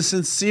 But it was a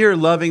sincere,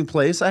 loving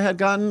place I had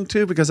gotten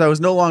to because I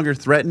was no longer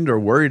threatened or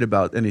worried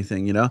about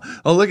anything, Oh,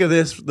 look at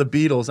this, the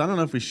Beatles. I don't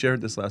know if we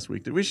shared this last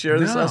week. Did we share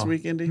this last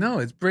week, Indy? No,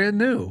 it's brand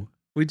new.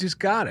 We just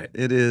got it.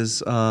 It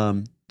is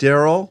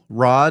Daryl,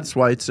 Rod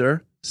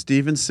Schweitzer,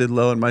 Steven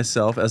Sidlow, and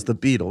myself as the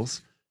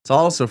Beatles. It's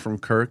also from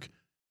Kirk,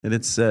 and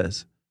it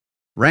says,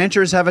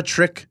 ranchers have a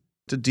trick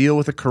to deal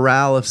with a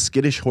corral of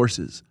skittish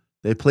horses.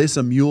 They place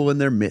a mule in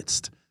their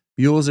midst.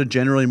 Mules are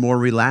generally more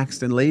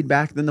relaxed and laid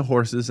back than the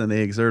horses, and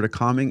they exert a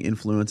calming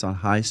influence on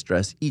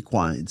high-stress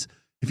equines.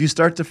 If you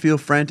start to feel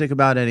frantic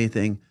about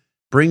anything,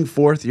 Bring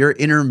forth your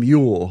inner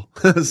mule,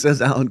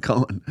 says Alan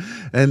Cohen.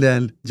 And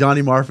then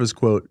Johnny Marfa's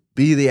quote,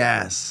 be the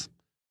ass.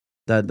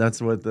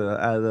 That's what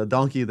the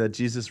donkey that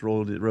Jesus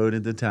rode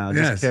into town.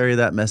 Yes. Just carry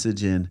that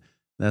message in.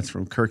 That's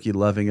from Kirky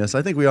Loving Us.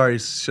 I think we already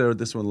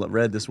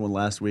read this one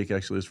last week.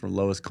 Actually, it's from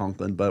Lois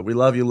Conklin. But we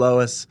love you,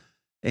 Lois.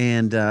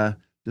 And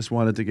just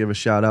wanted to give a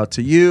shout out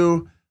to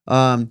you.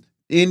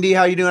 Indy,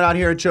 how you doing out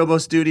here at Chobo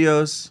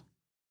Studios?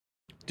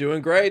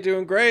 Doing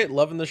great.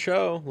 Loving the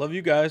show. Love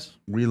you guys.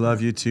 We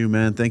love you too,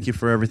 man. Thank you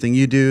for everything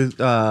you do.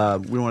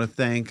 We want to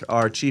thank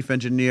our chief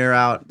engineer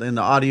out in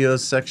the audio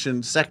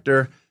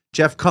sector,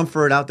 Jeff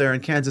Comfort out there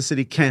in Kansas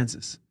City,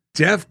 Kansas.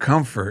 Jeff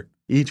Comfort.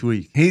 Each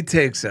week. He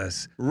takes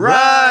us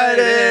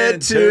right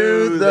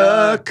into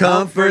the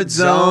comfort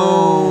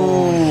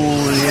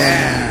zone.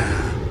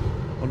 Yeah.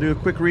 I'll do a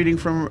quick reading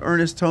from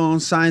Ernest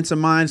Holmes' Science of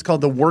Mind. It's called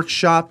The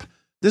Workshop.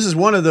 This is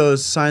one of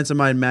those Science of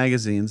Mind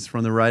magazines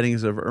from the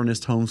writings of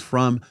Ernest Holmes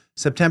from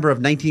September of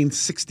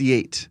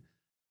 1968.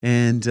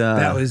 And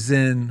that was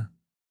in...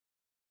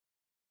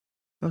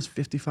 That was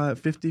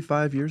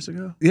 55 years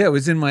ago? Yeah, it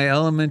was in my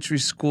elementary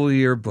school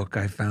yearbook.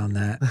 I found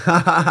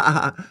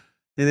that.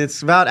 And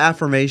it's about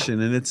affirmation.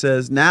 And it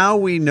says, now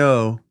we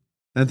know,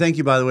 and thank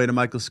you, by the way, to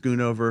Michael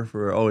Schoonover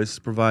for always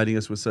providing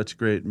us with such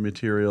great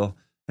material,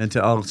 and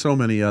to so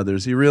many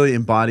others. He really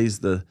embodies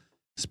the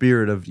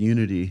spirit of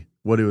unity,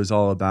 what it was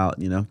all about,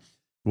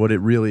 what it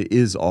really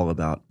is all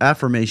about.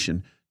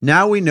 Affirmation.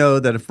 Now we know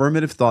that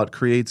affirmative thought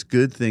creates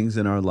good things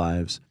in our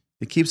lives.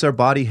 It keeps our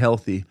body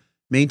healthy,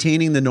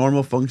 maintaining the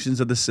normal functions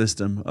of the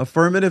system.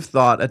 Affirmative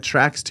thought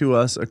attracts to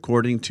us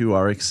according to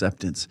our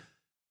acceptance.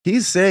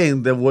 He's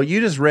saying that what you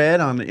just read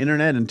on the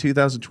internet in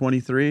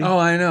 2023. Oh,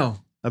 I know.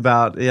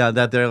 About,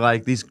 that they're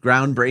like these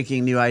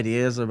groundbreaking new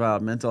ideas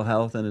about mental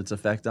health and its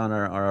effect on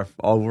our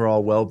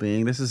overall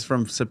well-being. This is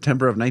from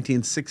September of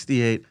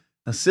 1968.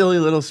 A silly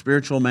little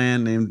spiritual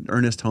man named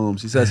Ernest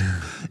Holmes. He says,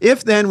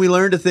 if then we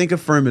learn to think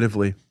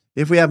affirmatively,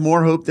 if we have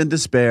more hope than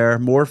despair,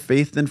 more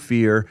faith than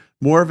fear,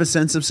 more of a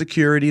sense of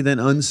security than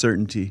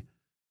uncertainty.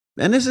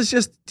 And this is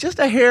just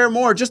a hair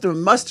more, just a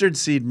mustard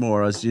seed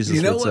more, as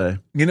Jesus would say.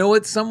 You know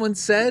what someone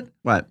said?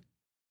 What?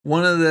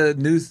 One of the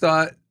New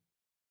Thought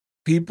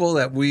people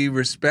that we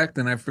respect,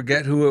 and I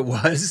forget who it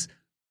was,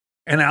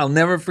 and I'll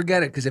never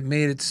forget it because it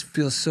made it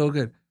feel so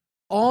good.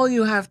 All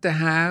you have to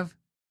have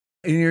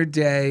in your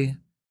day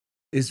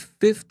is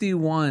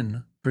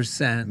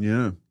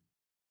 51%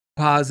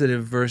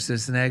 positive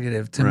versus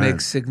negative to make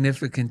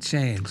significant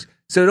change.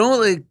 So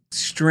don't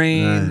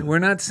strain. Right. We're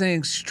not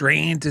saying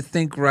strain to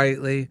think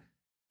rightly.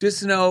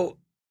 Just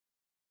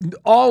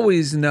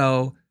always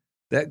know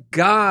that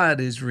God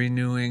is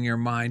renewing your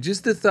mind.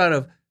 Just the thought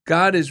of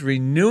God is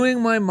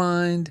renewing my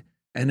mind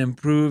and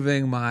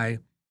improving my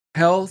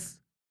health,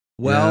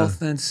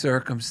 wealth, and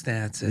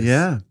circumstances.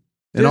 Yeah.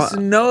 Just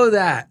know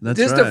that.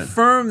 Just right.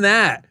 affirm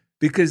that,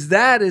 because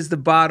that is the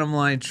bottom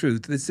line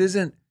truth. This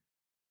isn't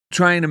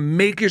trying to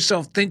make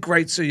yourself think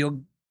right so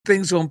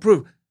things will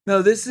improve.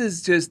 No, this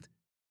is just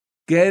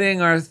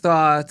getting our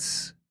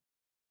thoughts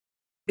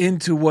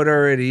into what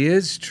already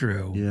is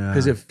true,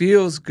 because it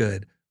feels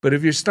good. But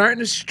if you're starting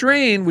to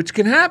strain, which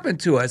can happen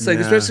to us,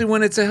 especially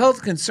when it's a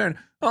health concern,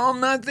 I'm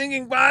not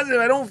thinking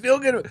positive, I don't feel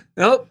good.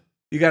 Nope,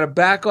 you got to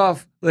back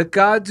off. Let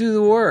God do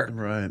the work.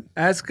 Right.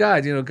 Ask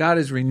God. God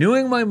is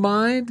renewing my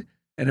mind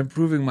and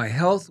improving my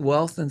health,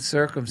 wealth, and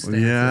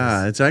circumstances.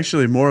 Yeah, it's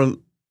actually more...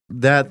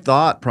 That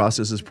thought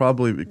process is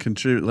probably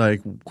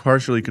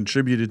partially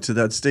contributed to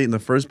that state in the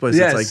first place.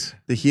 Yes. It's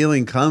like the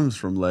healing comes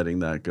from letting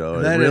that go.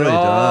 Let it really it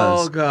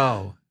all does.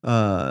 go.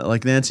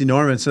 Like Nancy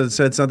Norman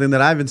said something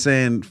that I've been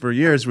saying for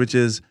years, which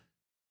is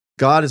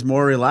God is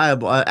more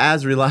reliable,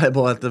 as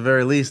reliable at the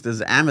very least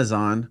as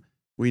Amazon.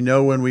 We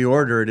know when we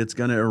order it, it's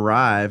going to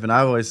arrive. And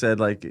I've always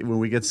said, when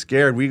we get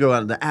scared, we go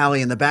out in the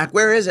alley in the back.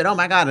 Where is it? Oh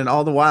my God. And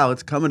all the while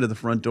it's coming to the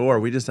front door.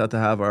 We just have to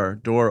have our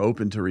door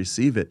open to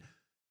receive it.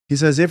 He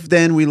says, if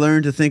then we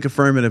learn to think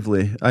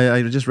affirmatively.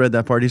 I just read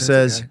that part. He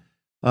says,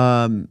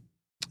 more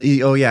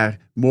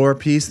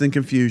peace than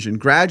confusion.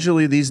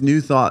 Gradually, these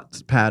new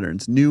thought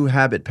patterns, new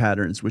habit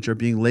patterns, which are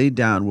being laid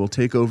down, will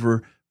take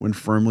over when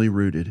firmly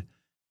rooted.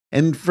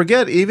 And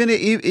forget, even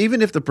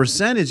if the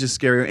percentage is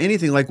scary or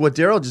anything like what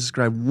Daryl just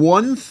described,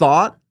 one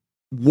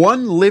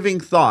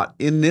living thought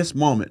in this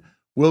moment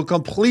will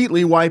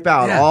completely wipe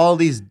out all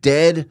these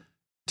dead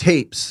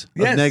tapes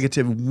of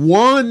negative.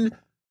 One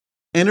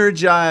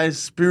energized,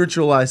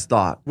 spiritualized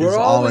thought. We're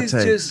all always it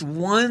takes. just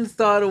one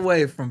thought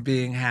away from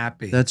being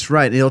happy. That's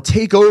right. It'll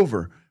take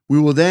over. We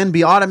will then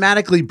be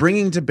automatically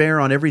bringing to bear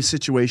on every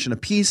situation a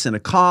peace and a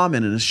calm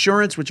and an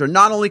assurance which are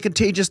not only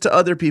contagious to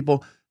other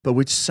people, but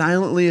which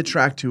silently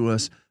attract to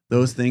us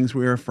those things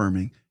we are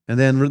affirming. And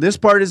then this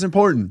part is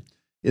important.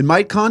 It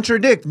might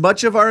contradict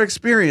much of our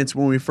experience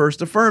when we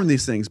first affirm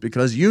these things,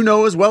 because you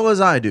know as well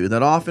as I do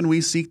that often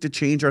we seek to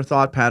change our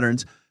thought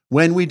patterns.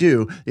 When we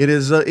do, it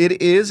is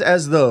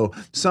as though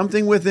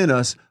something within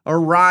us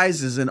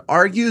arises and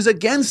argues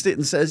against it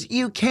and says,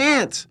 you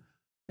can't.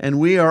 And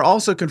we are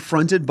also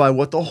confronted by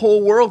what the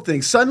whole world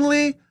thinks.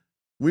 Suddenly,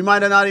 we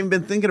might have not even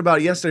been thinking about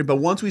it yesterday, but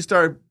once we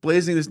start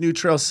blazing this new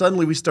trail,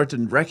 suddenly we start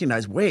to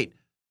recognize, wait,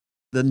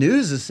 the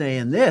news is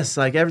saying this.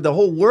 Like the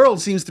whole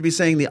world seems to be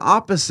saying the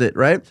opposite,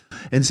 right?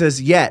 And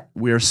says, yet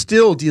we are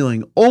still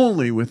dealing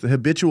only with the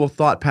habitual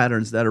thought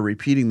patterns that are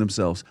repeating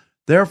themselves.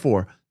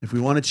 Therefore, if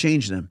we want to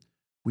change them,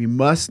 we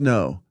must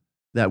know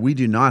that we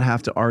do not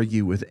have to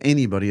argue with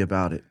anybody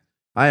about it.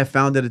 I have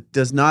found that it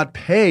does not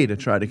pay to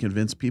try to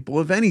convince people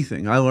of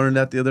anything. I learned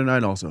that the other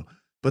night also.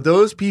 But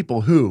those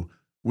people who,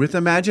 with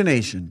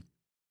imagination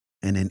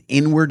and an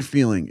inward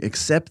feeling,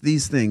 accept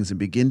these things and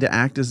begin to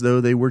act as though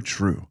they were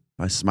true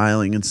by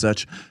smiling and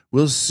such,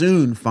 will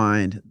soon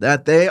find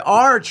that they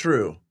are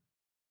true.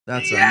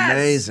 That's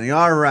amazing.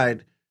 All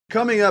right.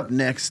 Coming up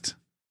next,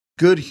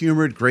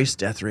 good-humored Grace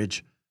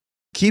Deathridge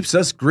keeps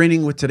us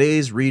grinning with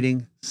today's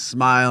reading,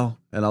 smile,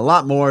 and a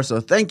lot more. So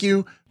thank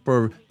you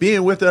for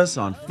being with us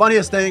on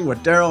Funniest Thing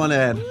with Daryl and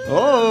Ed.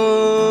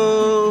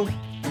 Oh!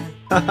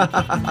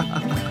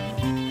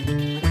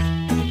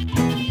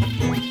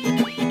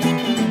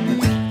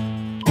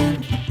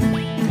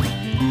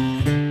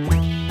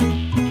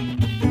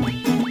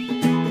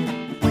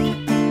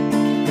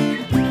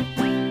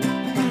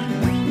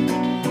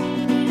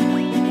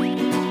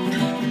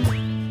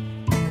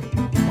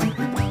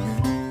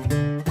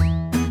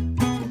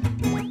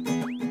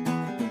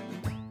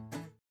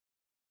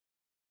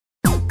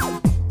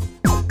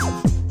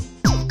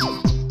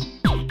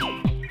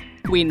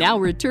 We now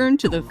return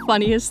to the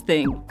funniest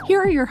thing.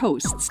 Here are your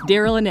hosts,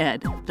 Daryl and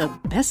Ed, the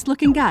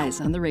best-looking guys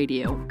on the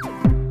radio.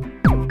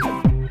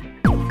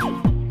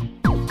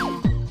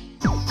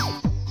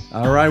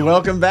 All right,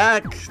 welcome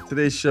back.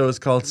 Today's show is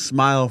called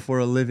Smile for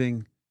a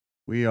Living.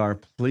 We are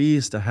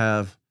pleased to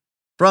have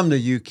from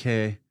the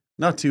UK,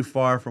 not too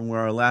far from where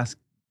our last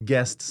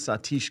guest,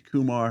 Satish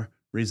Kumar,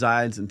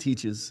 resides and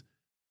teaches.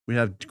 We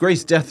have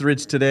Grace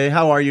Deathridge today.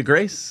 How are you,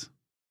 Grace?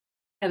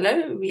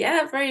 Hello.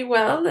 Yeah, very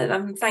well.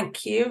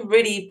 Thank you.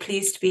 Really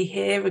pleased to be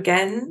here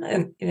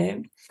again.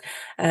 And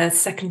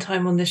second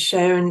time on the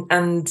show,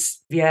 and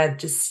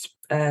just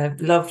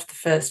loved the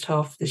first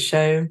half of the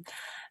show.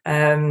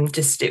 I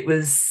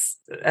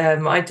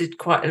did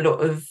quite a lot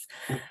of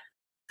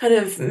kind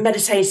of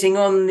meditating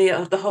on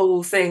the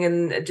whole thing,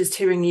 and just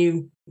hearing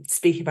you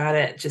speak about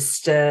it.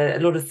 Just a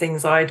lot of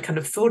things I'd kind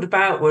of thought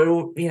about were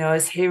all, I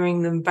was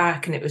hearing them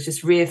back, and it was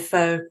just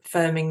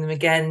reaffirming them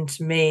again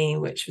to me,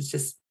 which was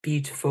just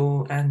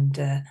beautiful. And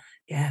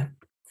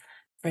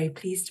very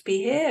pleased to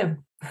be here.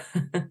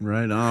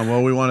 Right on.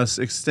 Well, we want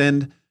to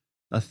extend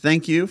a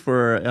thank you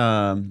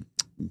for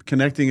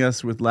connecting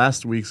us with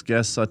last week's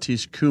guest,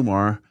 Satish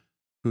Kumar,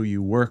 who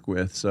you work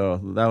with. So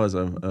that was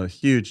a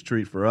huge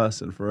treat for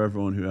us and for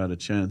everyone who had a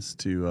chance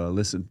to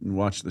listen and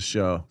watch the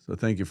show. So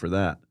thank you for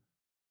that.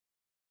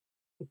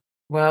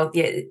 Well,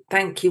 yeah,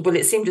 thank you. Well,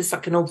 it seemed just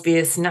like an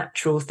obvious,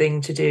 natural thing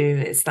to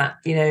do. It's that,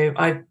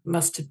 I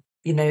must have,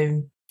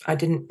 I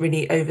didn't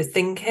really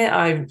overthink it.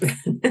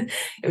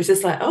 It was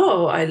just like,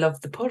 oh, I love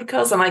the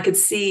podcast. And I could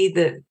see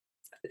that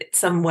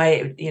some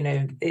way,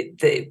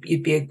 that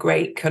you'd be a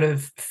great kind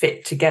of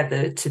fit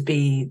together to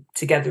be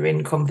together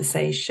in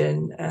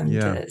conversation.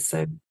 And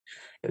so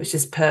it was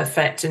just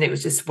perfect. And it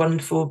was just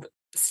wonderful.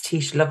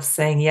 Satish loves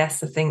saying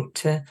yes, I think,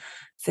 to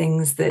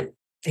things that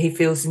he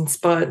feels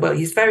inspired. Well,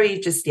 he's very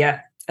just,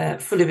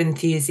 full of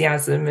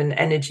enthusiasm and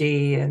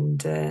energy.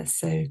 And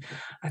so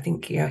I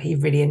think, he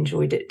really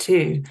enjoyed it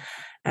too.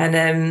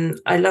 And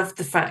I love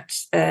the fact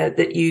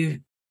that you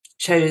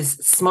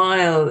chose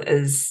smile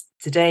as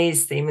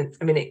today's theme.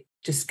 I mean, it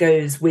just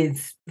goes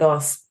with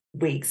last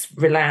week's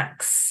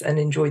relax and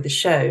enjoy the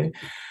show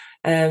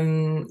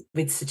with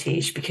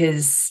Satish,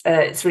 because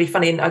it's really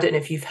funny. And I don't know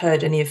if you've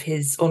heard any of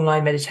his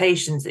online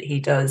meditations that he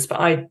does,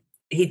 but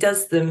he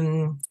does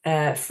them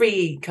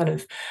free kind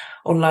of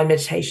online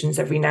meditations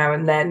every now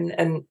and then.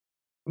 And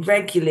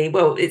regularly,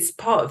 well, it's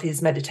part of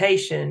his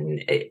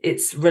meditation.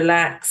 It's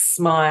relax,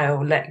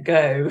 smile, let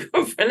go.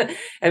 And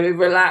we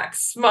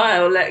relax,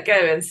 smile, let go.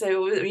 And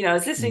so, I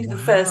was listening to the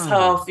first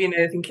half,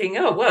 thinking,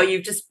 oh, well,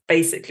 you've just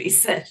basically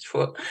said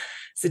what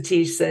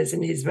Satish says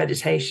in his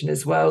meditation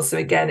as well. So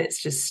again,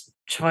 it's just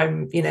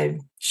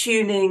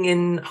tuning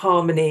in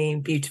harmony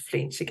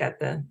beautifully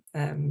together.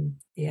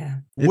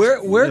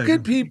 Where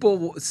could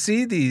people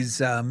see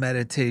these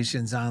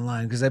meditations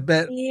online? Because I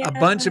bet a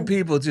bunch of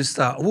people just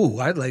thought, "Ooh,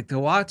 I'd like to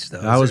watch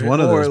those." I was one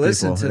of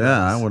those people. To those.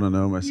 I want to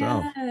know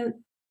myself. Yeah.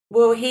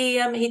 Well,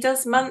 he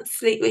does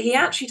monthly. He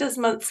actually does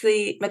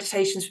monthly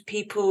meditations for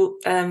people.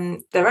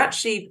 They're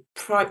actually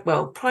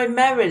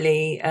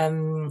primarily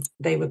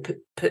they were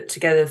put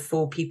together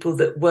for people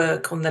that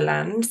work on the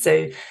land.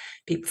 So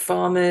people,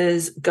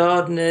 farmers,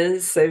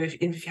 gardeners. So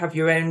if you have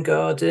your own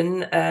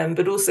garden,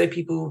 but also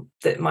people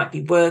that might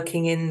be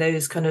working in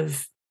those kind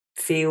of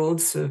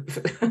fields.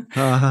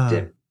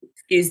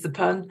 Excuse the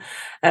pun.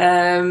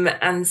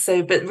 And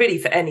so, but really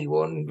for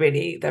anyone,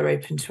 really, they're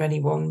open to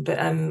anyone. But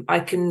I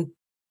can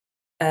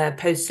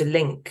post a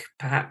link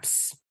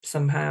perhaps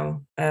somehow,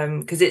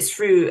 because it's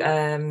through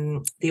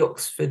the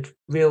Oxford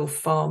Real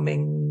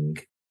Farming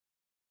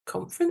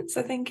Conference,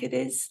 I think it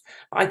is.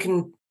 I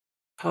can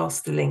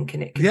pass the link,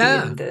 and it could be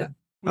Yeah. in the.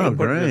 Oh,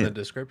 Put it in the great.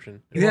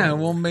 description. Yeah,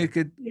 we'll make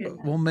it Yeah.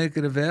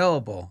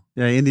 available.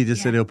 Yeah, Indy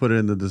just said Yeah. he'll put it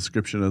in the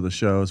description of the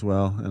show as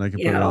well, and I can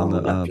put it Yeah, on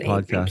the lovely.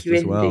 Thank podcast you,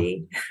 as well.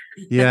 Indy.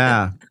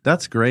 Yeah,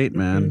 that's great,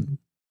 man.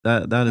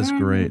 That is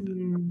great.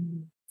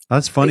 Mm.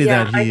 That's funny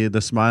yeah, that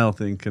the smile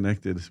thing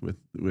connected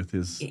with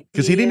his,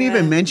 because he didn't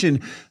even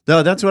mention.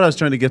 No, that's what I was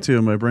trying to get to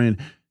in my brain.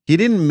 He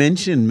didn't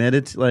mention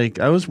Like,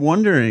 I was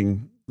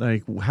wondering,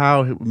 like,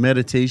 how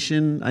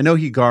meditation. I know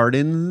he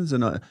gardens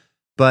and I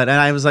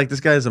was like, this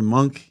guy's a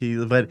monk.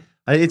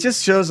 It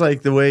just shows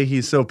like the way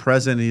he's so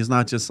present. He's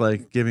not just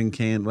like giving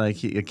canned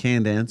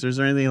answers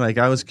or anything. Like,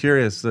 I was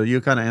curious, so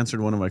you kind of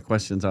answered one of my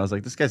questions. I was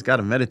like, this guy's got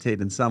to meditate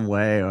in some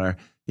way, or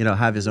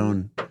have his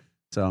own.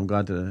 So I'm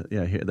glad to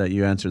hear that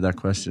you answered that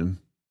question.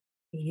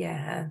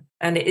 Yeah,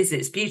 and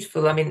it's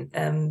beautiful. I mean,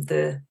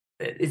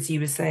 as you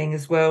were saying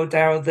as well,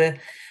 Daryl,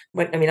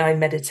 I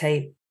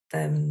meditate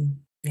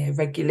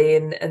regularly,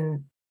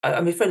 and I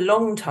mean, for a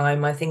long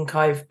time, I think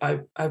I've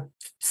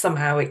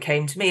somehow it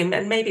came to me,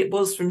 and maybe it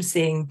was from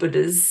seeing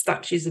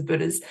statues of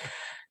Buddhas,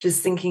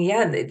 just thinking,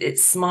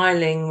 it's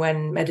smiling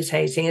when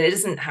meditating, and it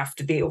doesn't have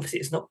to be,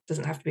 obviously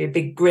doesn't have to be a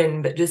big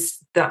grin, but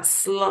just that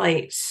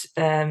slight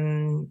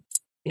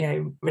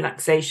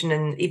relaxation,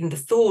 and even the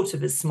thought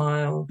of a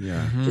smile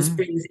just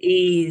brings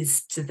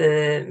ease to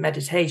the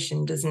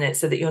meditation, doesn't it?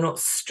 So that you're not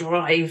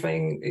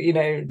striving,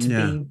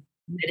 to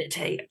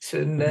meditate,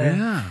 and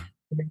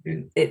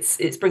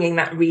it's bringing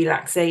that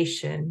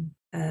relaxation.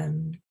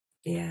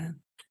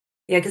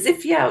 Because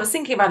I was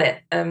thinking about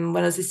it when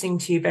I was listening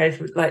to you both,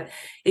 like,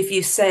 if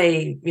you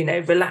say,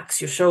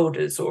 relax your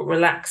shoulders, or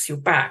relax your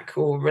back,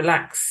 or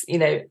relax,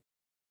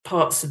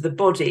 parts of the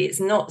body, it's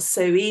not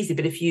so easy.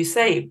 But if you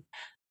say,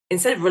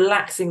 instead of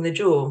relaxing the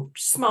jaw,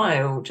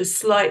 smile, just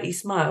slightly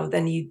smile,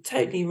 then you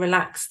totally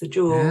relax the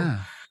jaw.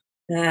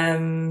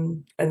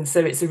 And so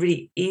it's a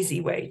really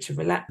easy way to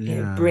relax,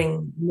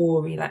 bring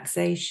more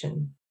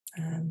relaxation.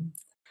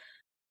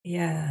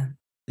 It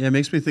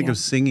makes me think of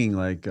singing.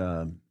 Like,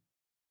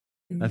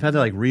 I've had to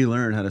like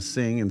relearn how to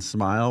sing and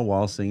smile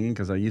while singing,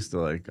 because I used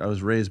to I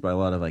was raised by a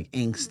lot of like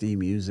angsty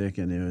music,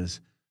 and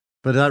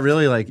but that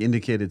really like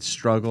indicated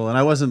struggle. And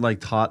I wasn't like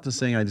taught to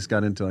sing. I just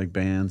got into like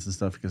bands and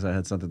stuff because I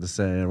had something to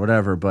say or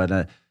whatever.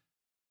 But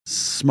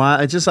smile.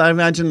 I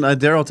imagine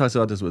Daryl talks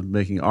about this with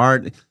making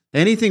art.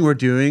 Anything we're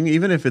doing,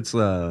 even if it's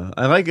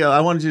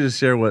I wanted you to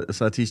share what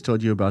Satish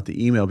told you about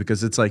the email,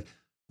 because it's like,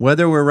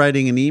 whether we're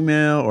writing an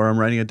email or I'm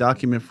writing a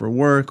document for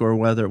work, or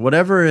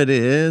whatever it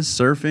is,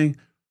 surfing.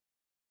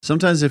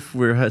 Sometimes if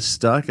we're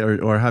stuck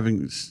or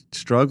having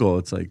struggle,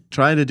 it's like,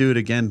 try to do it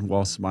again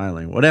while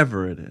smiling,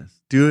 whatever it is.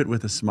 Do it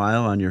with a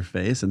smile on your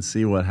face and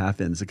see what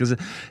happens. Because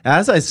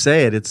as I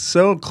say it, it's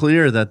so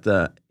clear that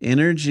the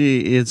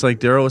energy, it's like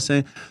Daryl was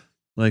saying,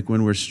 like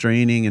when we're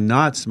straining and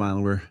not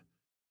smiling,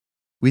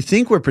 we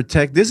think we're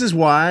protect. This is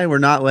why we're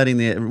not letting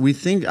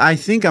I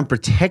think I'm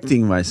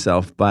protecting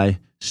myself by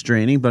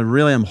straining, but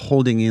really I'm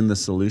holding in the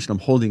solution. I'm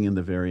holding in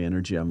the very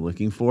energy I'm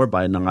looking for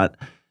by not.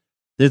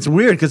 It's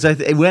weird because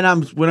when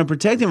I'm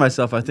protecting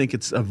myself, I think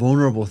it's a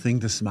vulnerable thing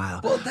to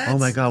smile. Well, oh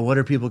my God, what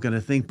are people going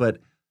to think? But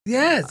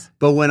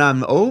when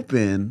I'm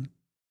open,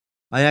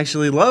 I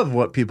actually love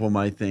what people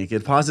might think.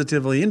 It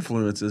positively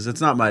influences.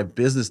 It's not my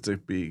business to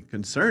be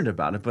concerned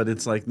about it, but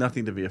it's like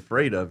nothing to be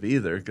afraid of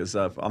either, because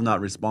I'm not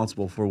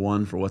responsible for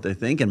what they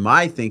think, and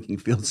my thinking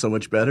feels so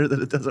much better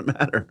that it doesn't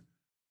matter.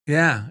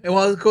 Yeah.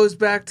 Well, it goes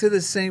back to the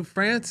St.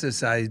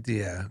 Francis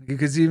idea,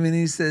 because even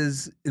he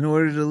says, in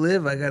order to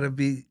live, I gotta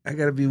be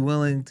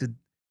willing to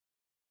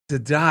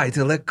die,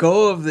 to let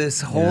go of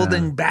this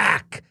holding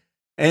back.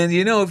 And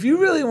if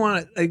you really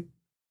want to, like,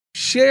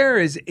 Cher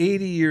is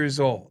 80 years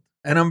old,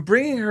 and I'm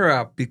bringing her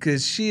up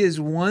because she is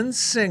one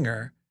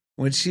singer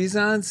when she's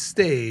on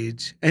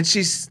stage, and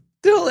she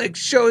still like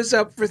shows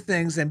up for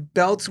things and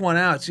belts one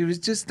out. She was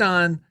just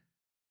on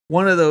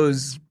one of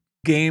those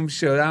game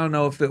show. I don't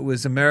know if it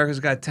was America's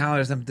Got Talent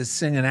or something, to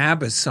sing an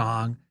ABBA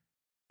song.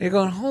 And you're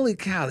going, holy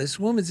cow, this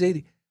woman's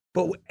 80.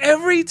 But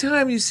every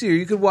time you see her,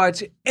 you could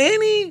watch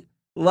any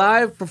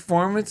live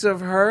performance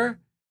of her,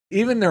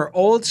 even their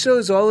old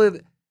shows,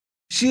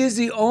 she is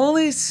the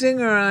only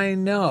singer I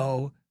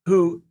know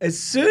who, as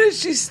soon as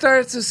she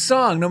starts a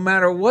song, no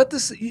matter what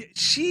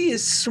she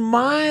is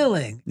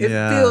smiling. It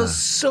feels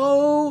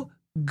so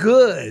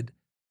good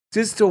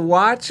just to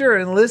watch her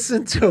and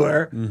listen to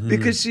her,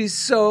 because she's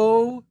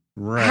so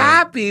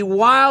happy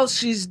while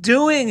she's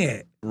doing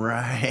it.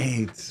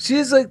 Right.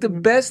 She's like the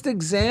best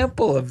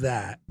example of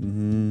that.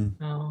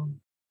 Oh,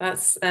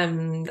 that's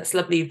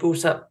lovely. You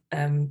brought up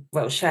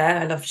Cher.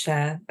 I love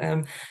Cher.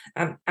 And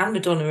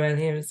Madonna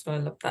earlier as well. I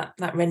love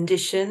that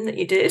rendition that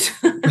you did.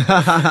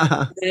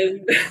 I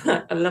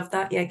love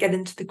that. Yeah, get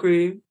into the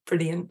groove.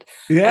 Brilliant.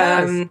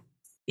 Yes.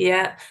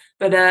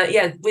 But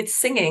with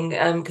singing,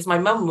 because my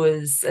mum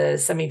was a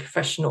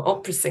semi-professional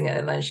opera singer,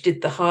 and she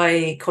did the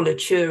high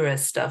coloratura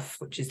stuff,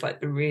 which is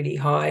like the really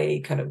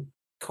high kind of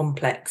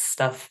complex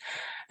stuff.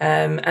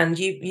 And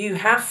you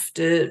have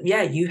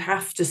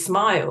to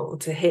smile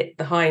to hit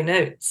the high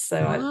notes. So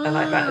I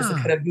like that as a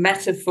kind of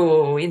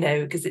metaphor,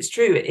 because it's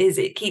true.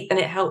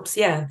 It helps.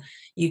 Yeah,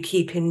 you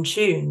keep in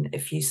tune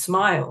if you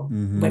smile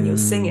when you're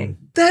singing.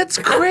 That's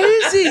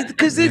crazy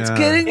because it's Yeah.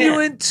 getting you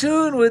in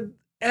tune with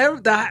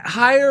the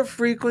higher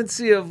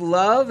frequency of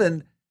love,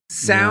 and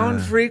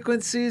sound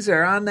frequencies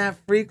are on that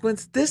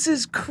frequency. This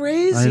is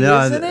crazy, I know.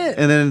 isn't it?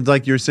 And then,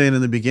 like you were saying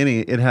in the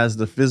beginning, it has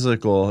the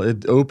physical.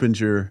 It opens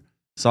your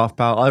soft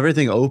palate.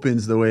 Everything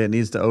opens the way it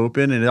needs to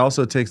open, and it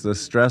also takes the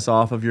stress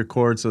off of your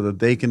chords so that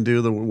they can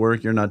do the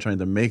work. You're not trying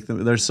to make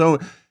them.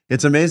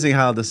 It's amazing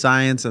how the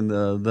science and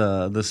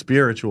the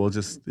spiritual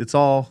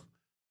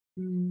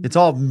it's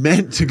all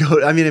meant to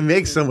go. I mean, it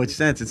makes so much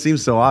sense. It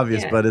seems so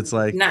obvious, but it's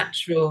like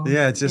natural.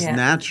 Yeah, it's just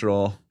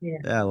natural.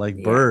 Yeah,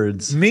 like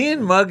birds.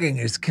 Mean mugging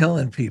is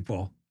killing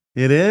people.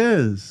 It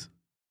is.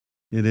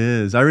 It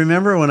is. I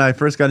remember when I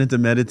first got into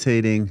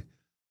meditating,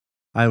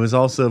 I was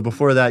also,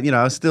 before that,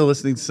 I was still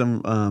listening to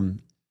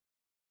some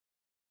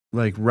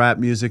like rap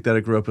music that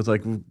I grew up with.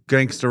 Like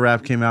gangster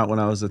rap came out when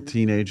I was a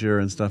teenager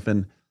and stuff.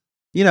 And,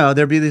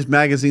 there'd be these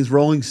magazines,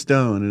 Rolling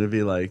Stone, and it'd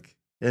be like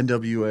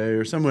NWA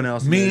or someone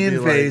else.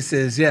 Mean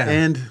Faces, yeah.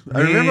 And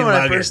I remember when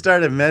I first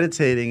started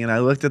meditating and I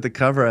looked at the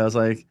cover, I was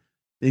like,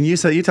 and you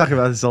talk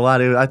about this a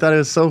lot. I thought it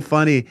was so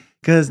funny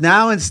because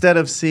now instead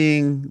of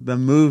seeing the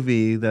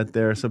movie that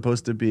they're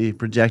supposed to be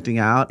projecting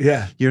out,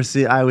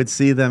 I would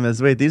see them as,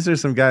 wait, these are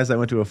some guys that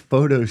went to a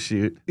photo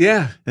shoot.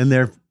 Yeah. And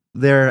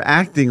they're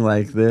acting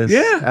like this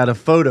at a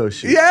photo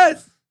shoot.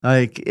 Yes.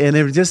 Like, and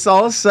it just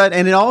all of a sudden,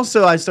 and it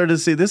also, I started to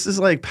see, this is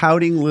like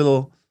pouting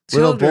little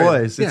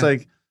boys. It's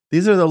like,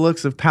 these are the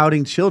looks of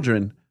pouting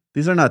children.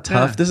 These are not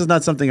tough. This is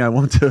not something I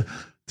want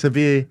to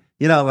be,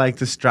 like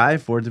to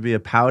strive for, to be a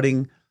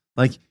pouting,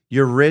 like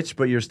you're rich,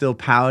 but you're still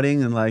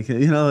pouting. And like,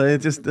 it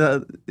just,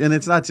 and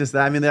it's not just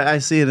that. I mean, I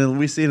see it, and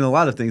we see it in a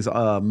lot of things,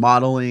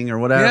 modeling or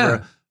whatever.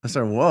 Yeah. I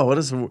started, whoa,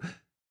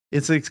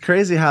 it's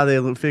crazy how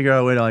they figure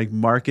out a way to like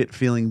market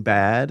feeling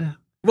bad.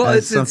 Well,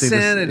 it's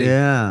insanity.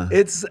 Yeah.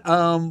 It's,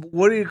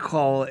 what do you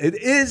call it?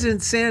 It is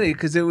insanity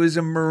because it was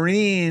a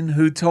Marine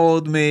who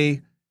told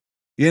me,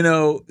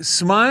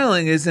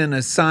 smiling isn't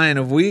a sign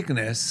of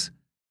weakness.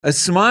 A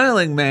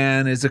smiling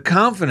man is a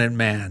confident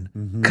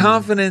man,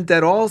 confident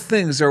that all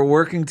things are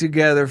working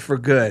together for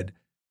good.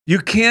 You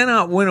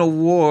cannot win a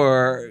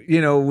war,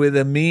 with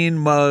a mean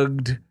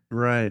mugged.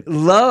 Right.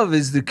 Love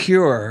is the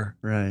cure.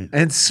 Right.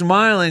 And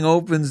smiling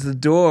opens the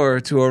door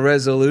to a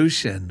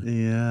resolution.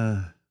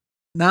 Yeah.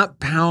 Not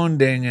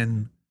pounding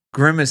and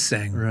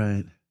grimacing.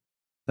 Right.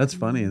 That's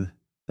funny.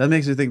 That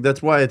makes me think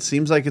that's why it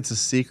seems like it's a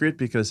secret,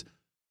 because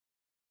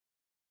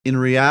in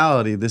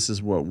reality, this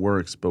is what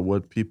works. But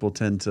what the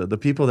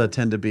people that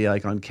tend to be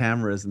like on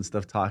cameras and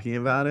stuff talking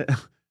about it,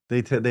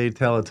 they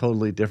tell a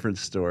totally different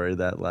story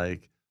that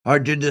like, I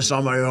did this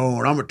on my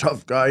own. I'm a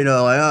tough guy,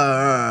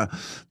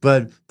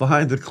 But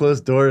behind the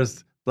closed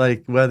doors,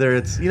 like whether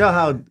it's,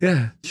 how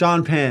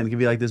Sean Penn can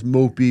be like this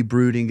mopey,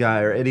 brooding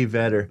guy, or Eddie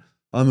Vedder,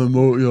 I'm a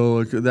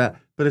like that.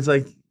 But it's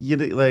like,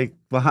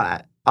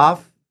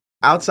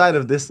 outside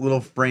of this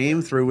little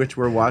frame through which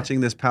we're watching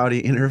this pouty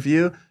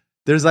interview,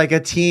 there's like a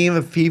team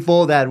of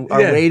people that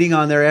are waiting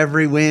on their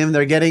every whim.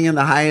 They're getting in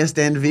the highest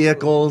end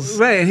vehicles.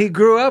 Right. And he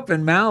grew up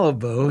in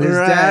Malibu. His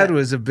dad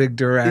was a big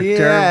director.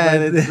 Yeah.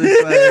 But... it's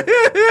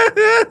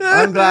like,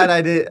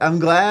 I'm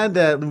glad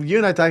that you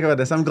and I talk about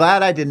this. I'm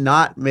glad I did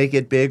not make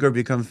it big or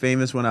become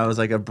famous when I was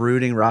like a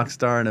brooding rock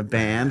star in a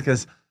band.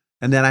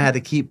 And then I had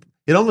to keep,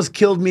 it almost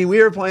killed me.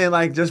 We were playing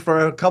like just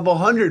for a couple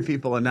hundred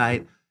people a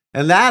night.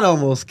 And that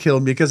almost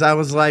killed me because I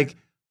was like,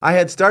 I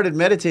had started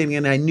meditating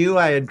and I knew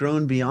I had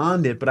grown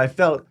beyond it, but I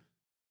felt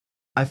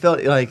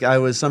like I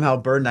was somehow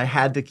burdened. I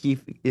had to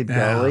keep it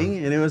going,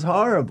 and it was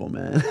horrible,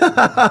 man.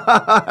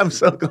 I'm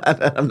so glad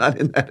that I'm not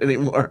in that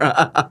anymore.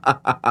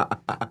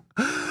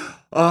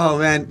 Oh,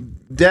 man.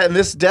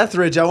 Miss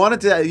Deathridge, I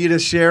wanted you to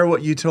share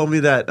what you told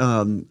me that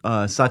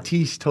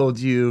Satish told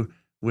you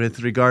with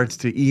regards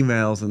to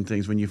emails and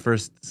things when you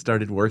first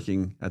started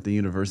working at the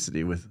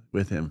university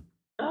with him.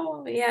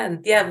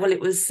 Yeah. Well, it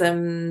was.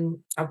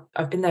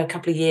 I've been there a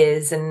couple of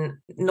years, and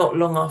not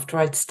long after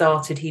I'd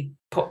started, he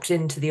popped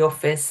into the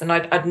office, and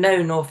I'd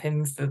known of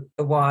him for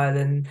a while,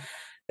 and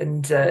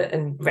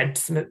read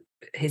some of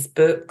his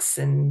books,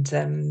 and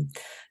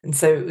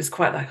so it was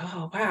quite like,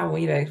 oh wow,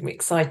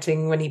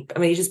 exciting when he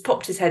just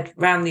popped his head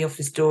round the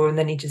office door, and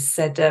then he just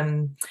said,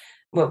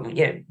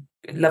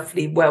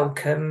 lovely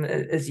welcome,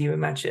 as you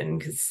imagine,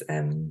 because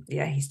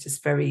he's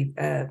just very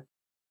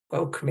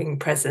welcoming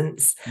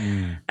presence.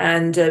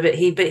 And but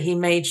he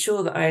made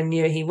sure that I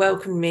knew. He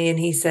welcomed me, and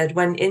he said,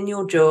 when in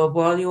your job,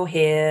 while you're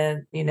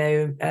here,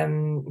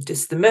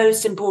 just the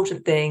most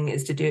important thing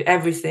is to do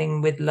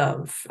everything with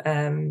love.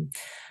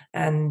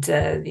 Every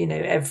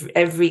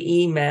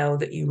email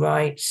that you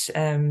write,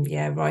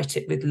 write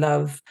it with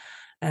love.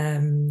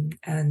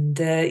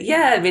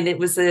 Yeah, I mean, it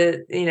was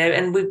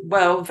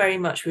and very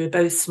much we were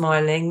both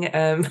smiling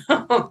on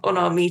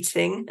our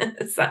meeting.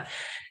 It's that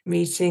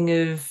meeting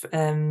of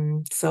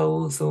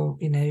souls or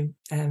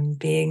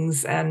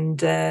beings,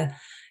 and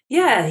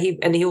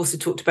he also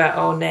talked about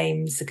our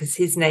names because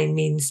his name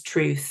means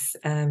truth,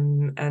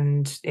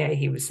 and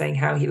he was saying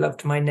how he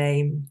loved my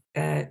name,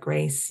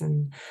 Grace,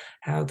 and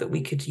how that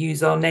we could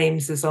use our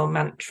names as our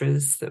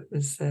mantras. That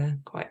was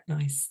quite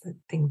nice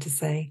thing to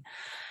say.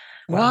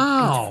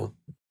 Wow.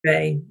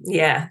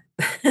 Yeah.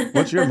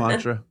 What's your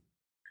mantra?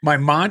 My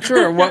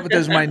mantra, or what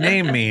does my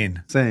name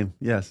mean? Same,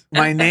 yes.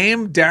 My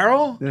name,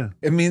 Daryl? Yeah.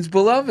 It means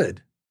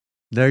beloved.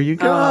 There you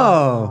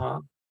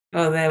go.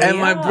 Oh, there we And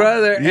my are.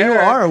 brother, You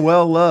Eric, are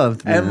well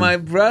loved, man. and my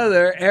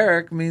brother,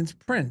 Eric, means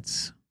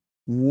prince.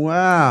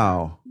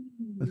 Wow.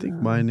 I think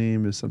my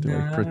name is something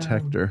like No.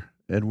 Protector.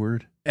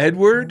 Edward.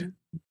 Edward?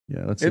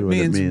 Yeah, let's see It what it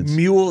means means.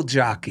 mule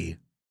jockey.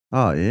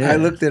 Oh, yeah. I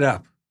looked it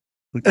up.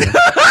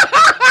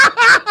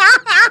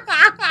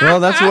 Well,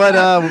 that's what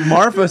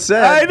Marfa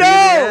said. I know.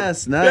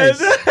 Yes, nice.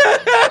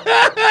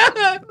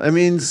 That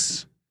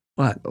means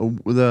What?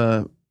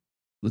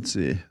 let's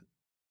see.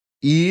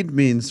 Eid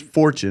means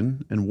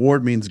fortune and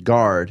Ward means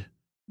guard.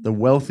 The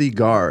wealthy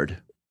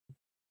guard.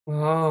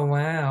 Oh,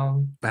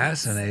 wow.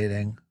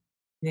 Fascinating.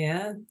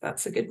 Yeah,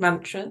 that's a good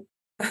mantra.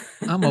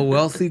 I'm a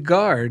wealthy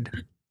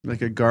guard.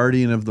 Like a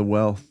guardian of the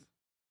wealth.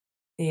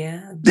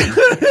 Yeah.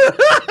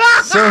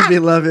 So,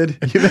 beloved,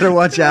 you better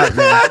watch out,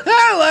 man.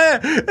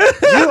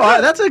 You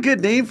are. That's a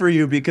good name for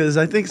you because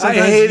I think I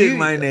sometimes hated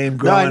my name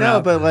growing No, I know,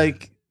 up. but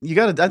like you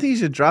got to. I think you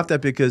should drop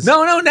that because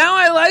No, now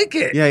I like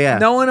it. Yeah.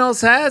 No one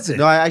else has it.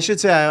 No, I should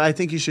say I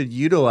think you should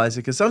utilize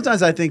it because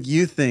sometimes I think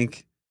you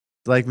think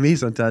like me.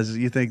 Sometimes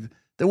you think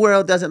the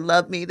world doesn't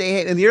love me. They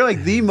hate, and you're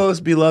like the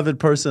most beloved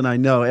person I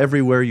know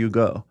everywhere you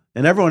go,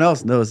 and everyone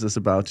else knows this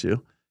about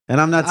you. And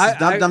I'm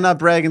not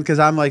bragging because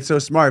I'm like so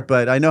smart,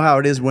 but I know how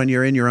it is when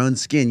you're in your own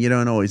skin. You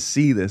don't always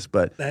see this,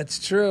 but That's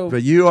true.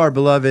 But you are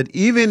beloved,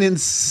 even in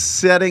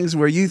settings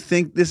where you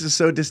think this is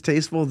so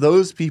distasteful.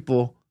 Those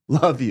people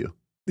love you.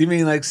 You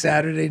mean like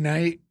Saturday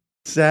night?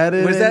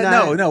 Saturday Was that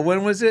night. no?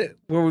 When was it?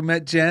 Where we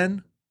met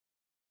Jen?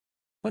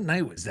 What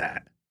night was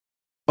that?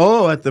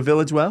 Oh, at the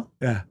Village Well.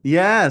 Yeah.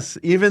 Yes,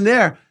 even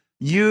there,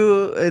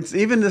 it's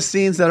even the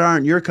scenes that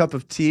aren't your cup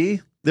of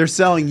tea. They're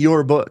selling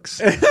your books.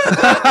 Even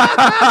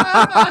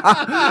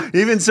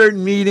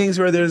certain meetings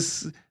where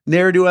there's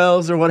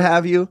ne'er-do-wells or what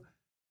have you,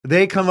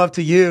 they come up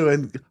to you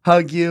and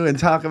hug you and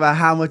talk about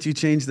how much you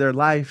changed their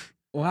life.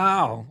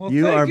 Wow. Well,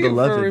 You thank are you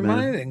beloved, for man.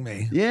 reminding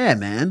me. Yeah,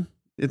 man.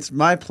 It's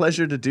my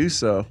pleasure to do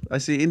so. I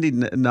see Indy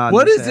nodding.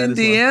 What his does head as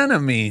well. Indiana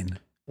mean?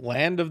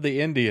 Land of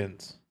the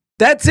Indians.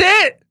 That's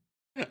it.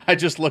 I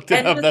just looked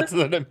it up. That's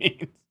what it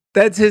means.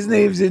 That's his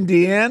name's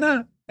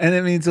Indiana, and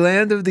it means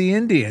land of the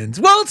Indians.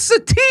 Well, it's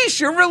Satish.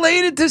 You're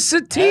related to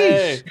Satish.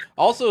 Hey.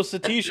 Also,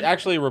 Satish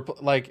actually,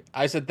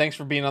 I said thanks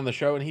for being on the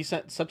show, and he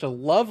sent such a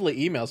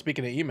lovely email.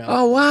 Speaking of email,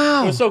 Oh,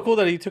 wow. it was so cool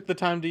that he took the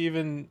time to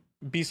even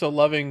be so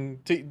loving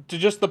to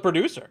just the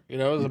producer. It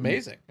was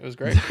amazing. It was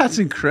great. That's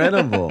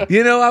incredible.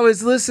 You know, I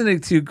was listening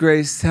to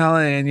Grace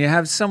telling, and you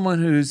have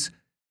someone who's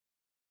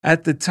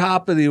at the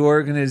top of the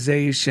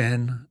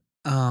organization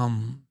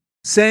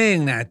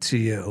saying that to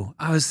you.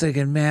 I was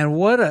thinking, man,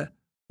 what a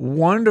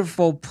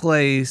wonderful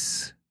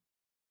place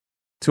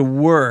to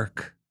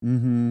work,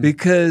 Mm-hmm.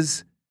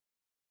 because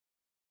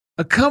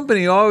a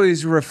company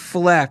always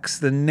reflects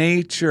the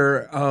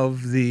nature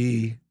of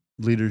the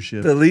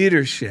Leadership.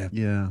 leadership.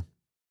 Yeah.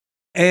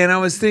 And I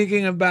was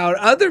thinking about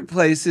other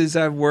places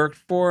I've worked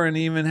for, and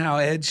even how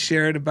Ed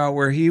shared about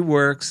where he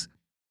works.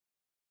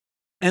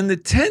 And the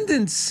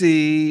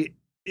tendency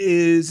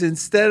is,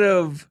 instead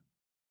of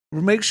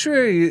make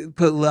sure you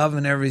put love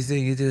in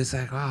everything you do, it's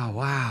like, oh,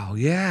 wow,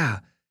 yeah.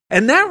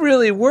 And that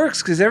really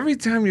works, because every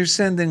time you're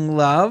sending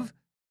love,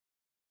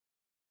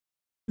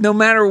 no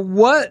matter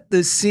what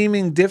the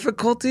seeming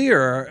difficulty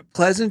or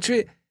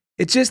pleasantry,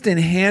 it just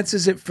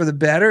enhances it for the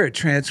better. It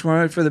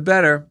transforms it for the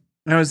better.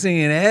 And I was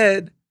thinking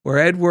Ed, where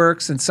Ed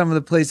works, and some of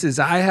the places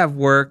I have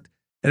worked,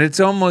 and it's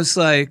almost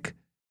like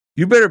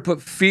you better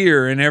put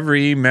fear in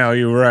every email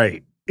you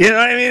write. You know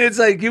what I mean? It's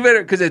like you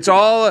better,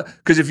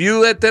 because if you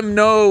let them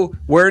know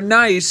we're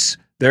nice,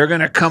 they're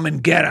gonna come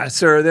and get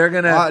us, or they're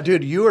gonna.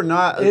 Dude, you are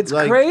not. It's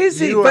like,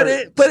 crazy, you but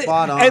are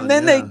spot on, and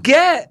then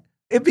yeah.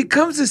 it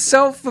becomes a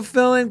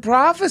self-fulfilling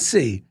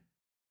prophecy,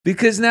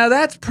 because now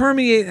that's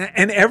permeating,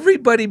 and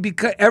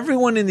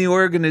everyone in the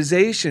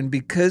organization,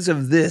 because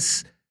of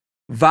this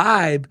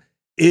vibe,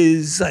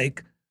 is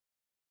like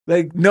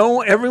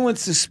no,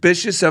 everyone's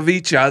suspicious of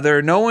each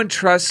other. No one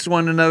trusts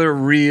one another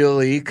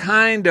really,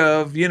 kind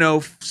of,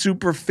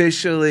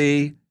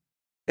 superficially.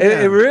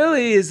 Yeah. It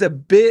really is a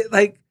bit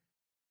like,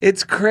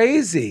 it's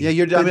crazy.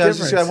 Yeah, the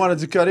difference. I wanted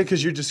to cut it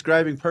because you're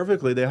describing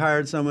perfectly. They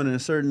hired someone in a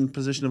certain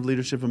position of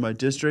leadership in my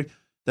district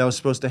that was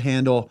supposed to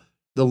handle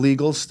the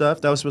legal stuff.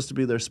 That was supposed to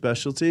be their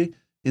specialty.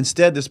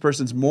 Instead, this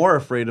person's more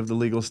afraid of the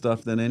legal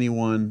stuff than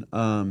anyone,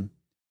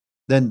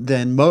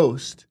 than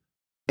most.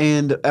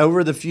 And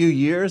over the few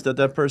years that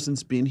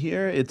person's been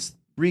here,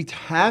 wreaked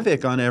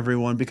havoc on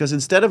everyone because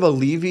instead of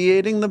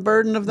alleviating the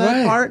burden of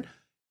that Right. part,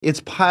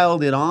 it's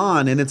piled it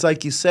on. And it's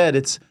like you said,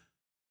 it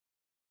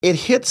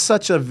hits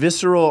such a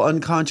visceral,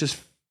 unconscious,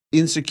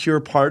 insecure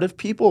part of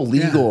people,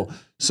 legal.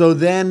 So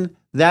then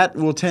that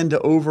will tend to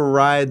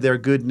override their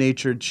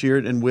good-natured cheer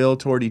and will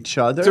toward each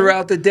other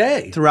throughout the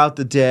day.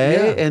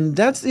 Yeah. And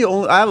that's the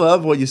only, I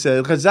love what you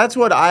said, because that's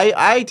what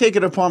I take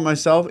it upon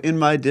myself in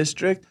my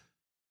district.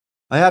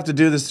 I have to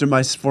do this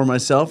for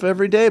myself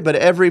every day, but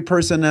every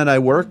person that I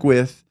work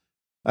with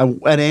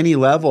at any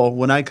level,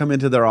 when I come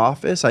into their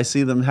office, I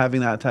see them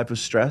having that type of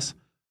stress.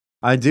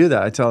 I do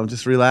that. I tell them,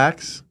 just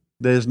relax.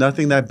 There's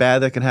nothing that bad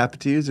that can happen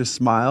to you. Just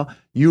smile.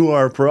 You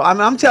are a pro.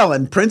 I'm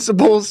telling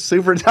principals,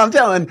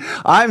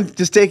 I'm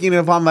just taking it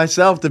upon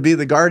myself to be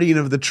the guardian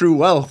of the true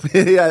wealth,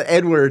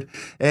 Edward,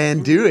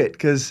 and do it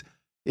because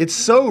it's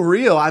so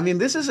real. I mean,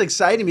 this is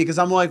exciting me because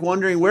I'm like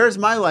wondering, where's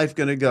my life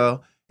going to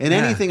go? And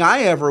anything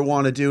I ever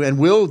want to do and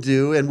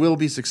will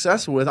be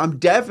successful with, I'm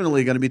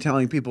definitely going to be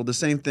telling people the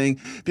same thing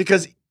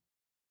because,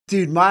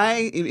 dude, my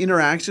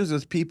interactions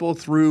with people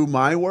through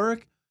my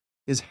work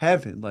is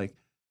heaven. Like,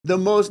 the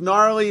most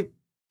gnarly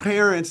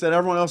parents that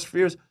everyone else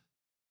fears.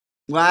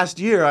 Last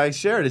year, I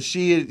shared it.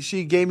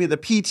 She gave me the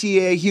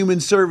PTA Human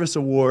Service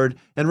Award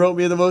and wrote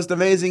me the most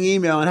amazing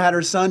email and had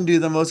her son do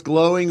the most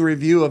glowing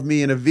review of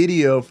me in a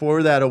video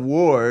for that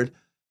award.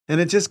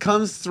 And it just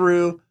comes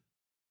through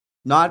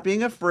not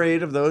being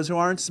afraid of those who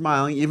aren't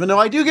smiling, even though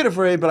I do get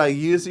afraid, but I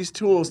use these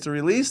tools to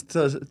release,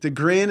 to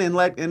grin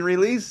and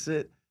release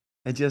it.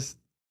 And just,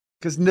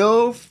 because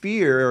no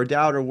fear or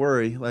doubt or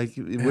worry, like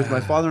with my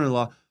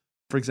father-in-law,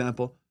 for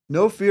example,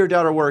 no fear,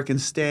 doubt, or worry can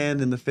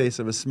stand in the face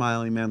of a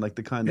smiling man like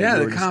the kind that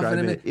you were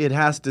describing. It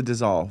has to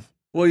dissolve.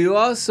 Well, you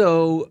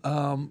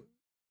also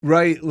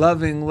write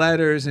loving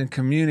letters and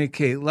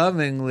communicate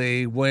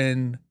lovingly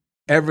when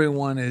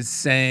everyone is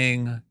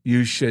saying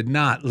you should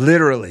not,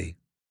 literally.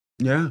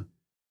 Yeah.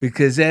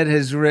 Because Ed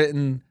has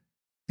written,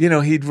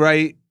 he'd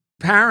write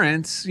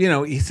parents,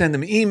 he'd send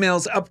them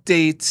emails,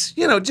 updates,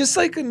 just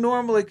like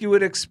like you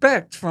would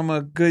expect from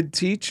a good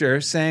teacher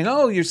saying,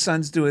 oh, your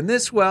son's doing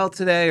this well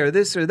today or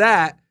this or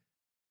that.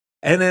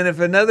 And then if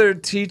another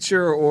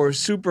teacher or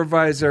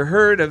supervisor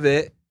heard of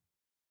it,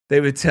 they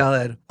would tell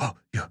Ed, oh,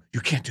 you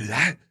can't do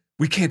that.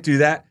 We can't do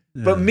that.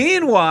 Yeah. But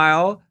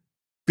meanwhile,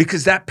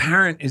 because that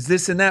parent is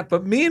this and that,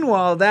 but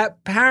meanwhile,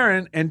 that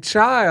parent and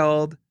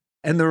child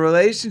and the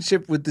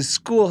relationship with the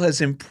school has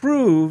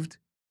improved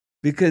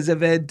because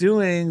of Ed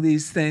doing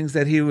these things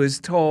that he was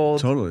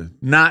told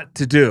not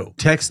to do.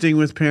 Texting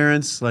with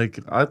parents, like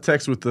I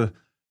text with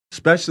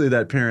especially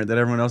that parent that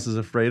everyone else is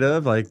afraid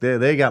of. Like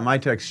they got my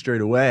text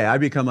straight away. I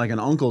become like an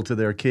uncle to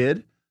their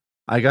kid.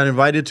 I got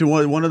invited to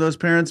one of those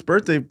parents'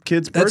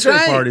 kids'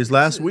 birthday parties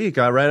last week.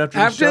 Right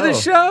after the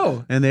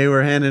show, and they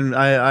were handing.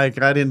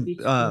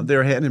 They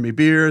were handing me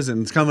beers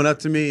and coming up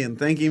to me and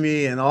thanking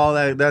me and all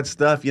that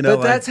stuff.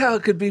 But that's how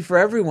it could be for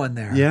everyone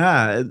there.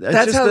 Yeah, it's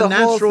that's just how the the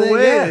natural whole thing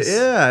way. is.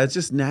 Yeah, it's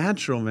just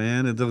natural,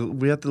 man.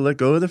 We have to let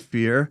go of the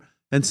fear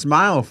and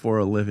smile for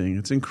a living.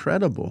 It's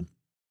incredible.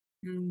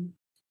 And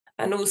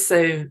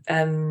also,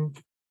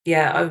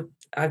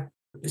 I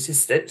was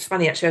just, it's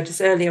funny actually. I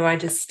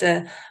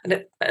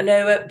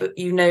know it, but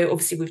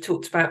obviously we've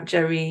talked about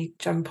Jerry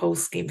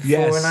Jampolsky before,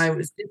 Yes. and I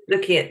was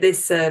looking at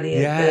this earlier.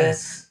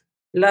 Yes.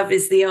 Love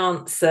is the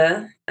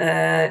answer.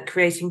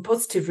 Creating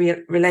positive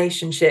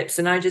relationships,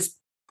 and I just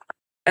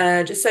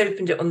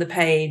opened it on the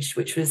page,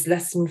 which was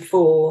lesson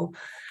 4.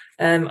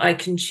 I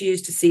can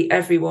choose to see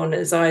everyone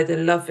as either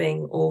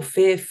loving or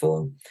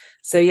fearful.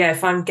 So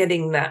if I'm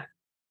getting that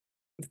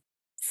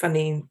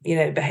funny,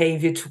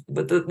 behavior,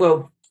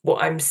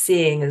 what I'm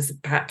seeing as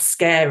perhaps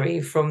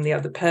scary from the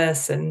other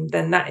person,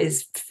 then that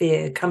is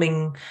fear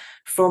coming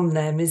from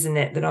them, isn't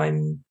it? That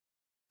I'm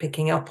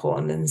picking up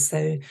on. And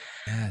so,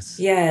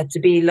 to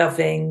be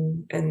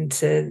loving and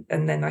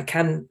then I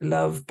can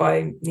love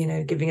by,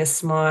 giving a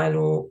smile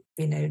or,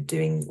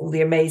 doing all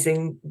the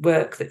amazing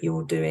work that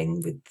you're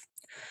doing with,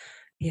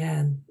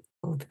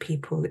 all the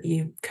people that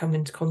you come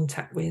into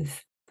contact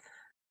with.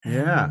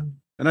 Yeah.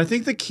 And I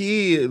think the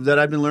key that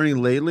I've been learning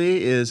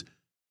lately is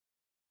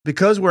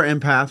because we're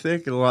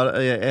empathic,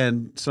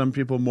 and some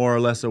people more or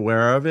less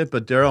aware of it,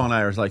 but Daryl and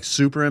I are like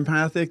super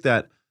empathic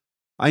that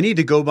I need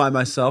to go by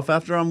myself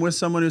after I'm with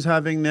someone who's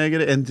having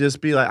negative and just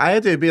be like, I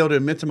have to be able to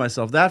admit to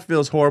myself, that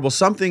feels horrible.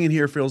 Something in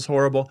here feels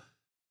horrible.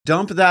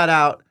 Dump that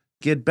out,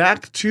 get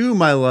back to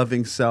my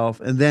loving self.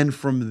 And then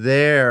from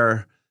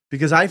there,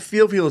 because I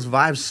feel people's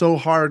vibes so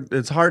hard,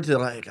 it's hard to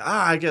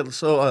I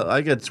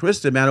get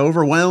twisted, man,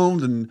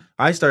 overwhelmed, and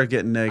I start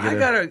getting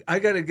negative. I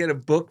gotta get a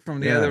book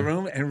from the other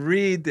room and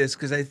read this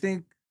because I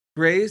think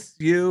Grace,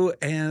 you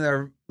and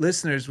our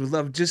listeners would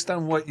love just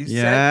on what you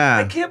said.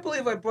 I can't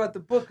believe I brought the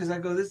book because I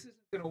go, this isn't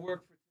gonna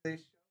work for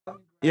today's show.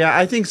 Yeah,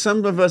 I think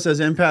some of us as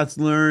empaths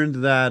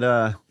learned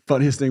that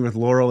funniest thing with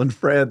Laurel and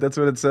Fred. That's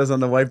what it says on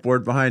the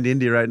whiteboard behind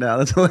Indy right now.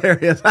 That's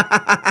hilarious.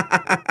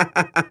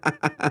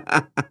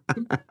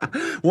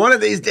 One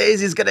of these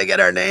days he's going to get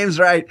our names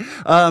right.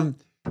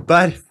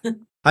 But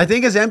I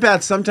think as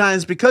empaths,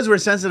 sometimes because we're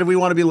sensitive, we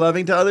want to be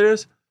loving to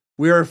others.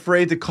 We are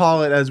afraid to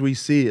call it as we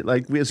see it.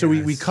 Like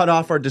we cut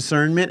off our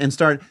discernment and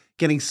start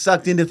getting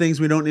sucked into things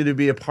we don't need to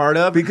be a part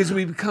of because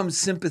we become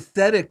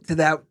sympathetic to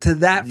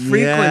that frequency.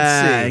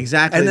 Yeah,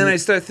 exactly. And then I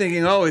start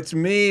thinking, oh, it's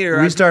me,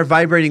 or we start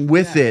vibrating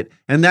with it.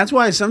 And that's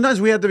why sometimes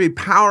we have to be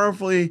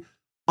powerfully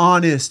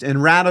honest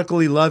and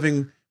radically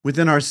loving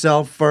within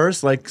ourselves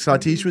first, like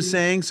Satish was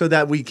saying, so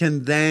that we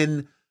can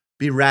then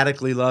be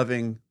radically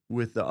loving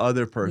with the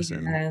other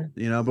person.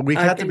 You know, but we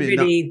have to be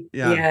really,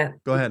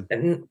 Go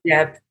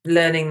ahead.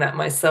 Learning that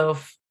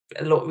myself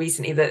a lot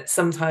recently, that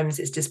sometimes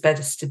it's just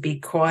better to be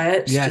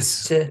quiet,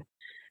 just to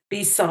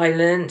be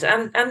silent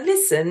and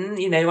listen.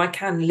 You know, I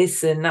can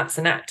listen. That's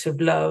an act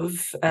of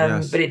love.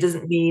 But it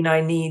doesn't mean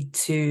I need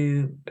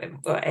to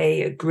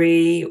A,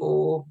 agree,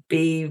 or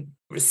B,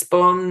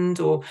 respond,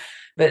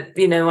 but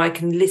you know, I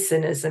can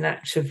listen as an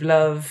act of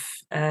love.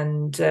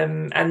 And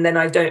then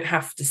I don't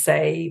have to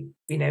say,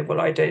 you know, well,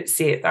 I don't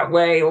see it that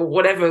way, or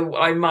whatever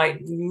I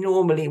might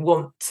normally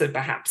want to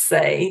perhaps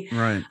say.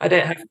 Right. I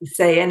don't have to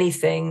say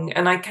anything.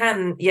 And I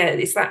can,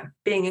 it's that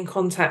being in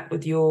contact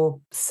with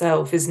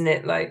yourself, isn't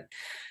it? Like,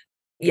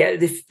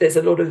 if there's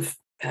a lot of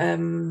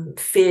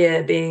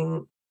fear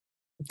being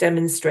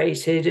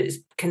demonstrated, it's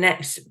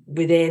connect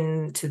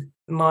within to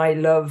my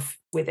love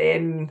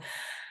within,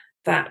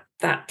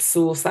 that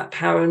source, that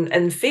power,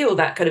 and feel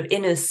that kind of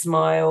inner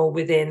smile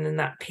within and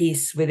that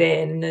peace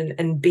within,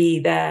 and be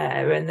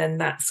there. And then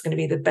that's going to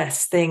be the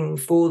best thing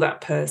for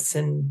that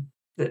person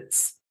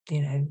that's,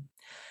 you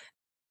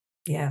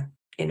know,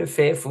 in a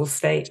fearful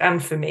state,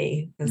 and for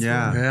me as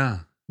well. Yeah.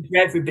 For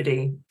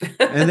everybody.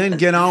 And then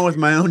get on with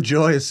my own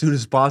joy as soon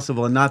as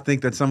possible, and not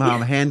think that somehow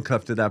I'm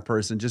handcuffed to that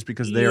person just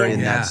because they're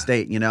in that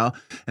state, you know?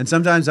 And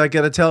sometimes I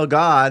got to tell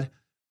God,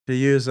 to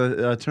use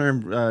a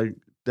term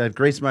that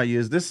Grace might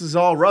use, this is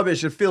all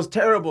rubbish. It feels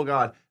terrible,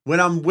 God. When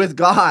I'm with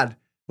God,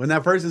 when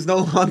that person's no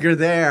longer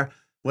there,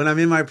 when I'm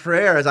in my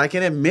prayers, I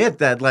can admit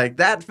that, like,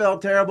 that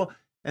felt terrible.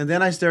 And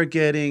then I start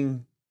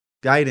getting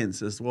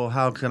guidance as, well,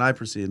 how can I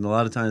proceed? And a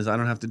lot of times I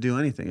don't have to do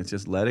anything. It's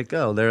just let it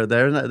go.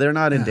 They're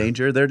not in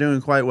danger. They're doing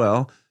quite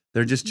well.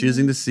 They're just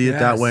choosing to see it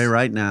that way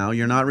right now.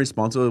 You're not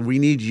responsible. We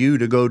need you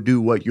to go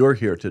do what you're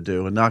here to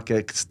do and not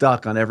get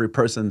stuck on every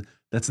person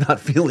that's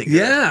not feeling good.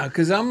 Yeah,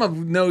 because I'm of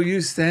no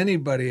use to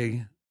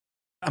anybody.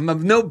 I'm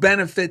of no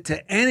benefit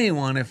to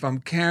anyone if I'm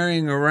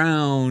carrying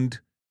around,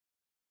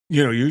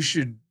 you know, you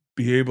should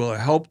be able to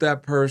help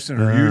that person,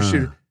 or you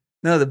should.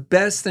 No, the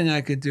best thing I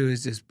could do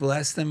is just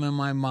bless them in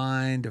my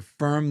mind,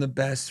 affirm the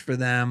best for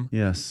them.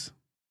 Yes.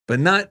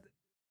 But not,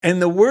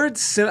 and the word,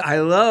 I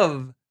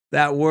love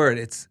that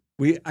word.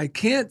 I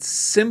can't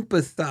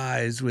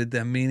sympathize with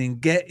them, meaning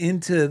get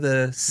into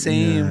the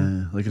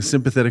same. Yeah, like a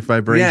sympathetic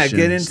vibration. Yeah,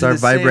 get into Start the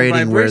same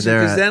vibrating where they're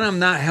at. because then I'm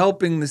not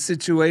helping the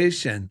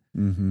situation.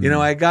 Mm-hmm. You know,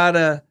 I got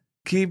to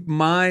keep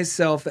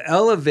myself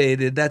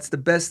elevated. That's the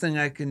best thing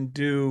I can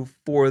do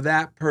for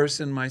that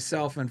person,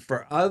 myself, and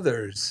for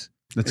others.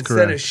 That's Instead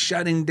correct. of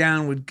shutting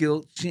down with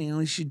guilt,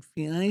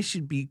 I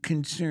should be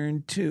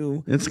concerned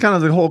too. It's kind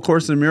of the whole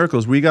Course in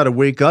Miracles. We got to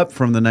wake up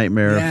from the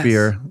nightmare of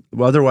fear.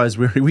 Well, otherwise,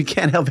 we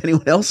can't help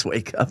anyone else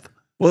wake up.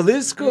 Well,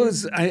 this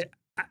goes, I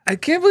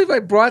can't believe I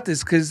brought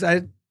this because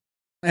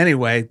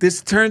anyway,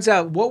 this turns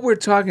out what we're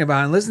talking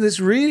about, and listen, this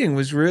reading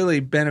was really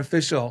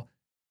beneficial,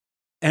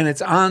 and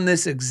it's on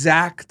this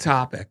exact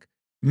topic.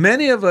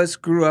 Many of us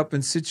grew up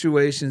in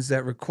situations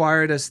that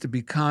required us to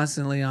be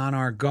constantly on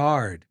our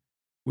guard.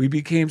 We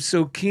became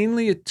so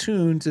keenly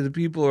attuned to the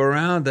people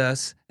around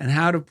us and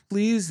how to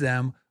please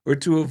them or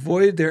to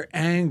avoid their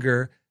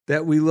anger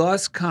that we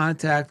lost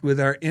contact with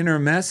our inner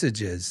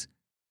messages.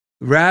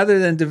 Rather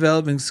than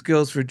developing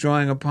skills for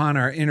drawing upon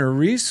our inner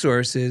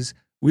resources,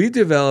 we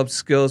developed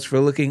skills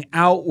for looking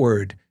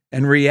outward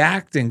and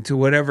reacting to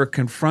whatever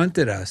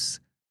confronted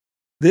us.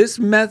 This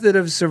method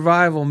of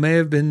survival may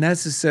have been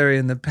necessary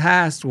in the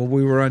past while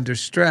we were under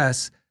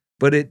stress,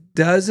 but it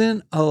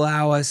doesn't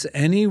allow us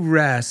any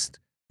rest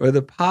or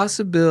the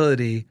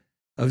possibility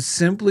of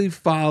simply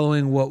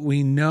following what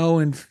we know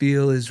and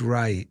feel is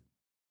right.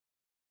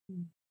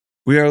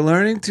 We are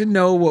learning to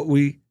know what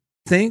we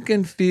think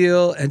and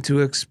feel and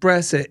to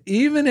express it,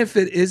 even if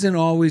it isn't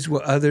always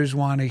what others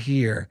want to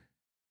hear.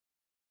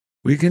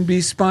 We can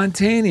be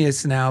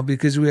spontaneous now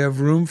because we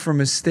have room for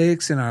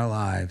mistakes in our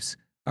lives.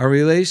 Our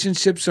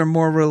relationships are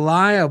more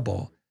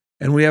reliable,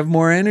 and we have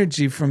more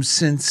energy from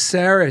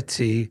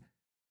sincerity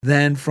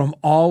than from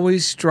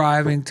always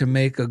striving to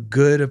make a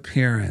good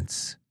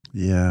appearance.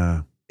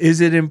 Yeah.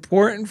 Is it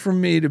important for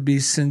me to be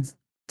sincere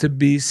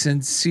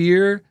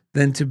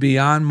than to be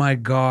on my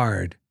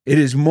guard? It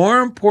is more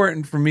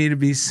important for me to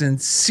be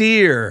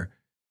sincere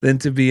than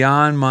to be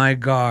on my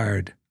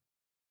guard.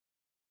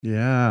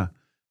 Yeah.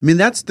 I mean,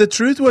 that's the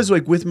truth was,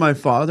 like, with my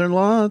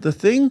father-in-law, the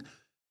thing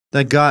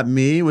that got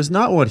me was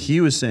not what he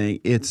was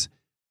saying. It's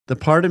the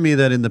part of me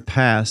that in the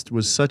past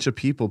was such a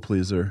people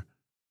pleaser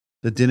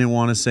that didn't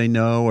want to say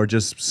no or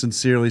just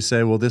sincerely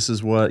say, well, this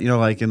is what, you know,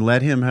 like, and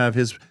let him have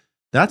his,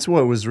 that's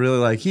what was really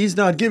like, he's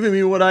not giving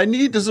me what I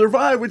need to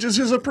survive, which is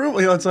his approval.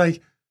 You know, it's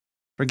like,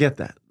 Forget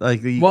that.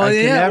 Like, Well, I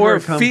can yeah, never or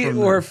come fear, from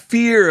or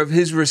fear of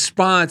his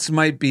response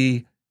might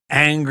be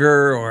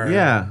anger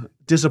or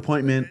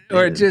disappointment,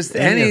 or just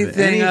any of it,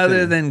 anything other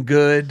anything. than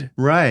good.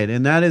 Right.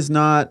 And that is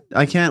not,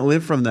 I can't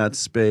live from that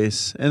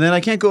space. And then I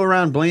can't go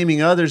around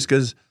blaming others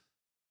because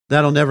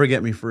that'll never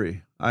get me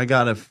free. I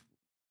got to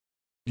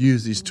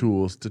use these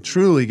tools to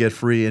truly get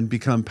free and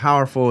become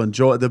powerful and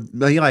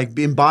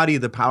embody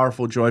the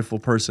powerful, joyful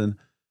person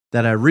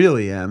that I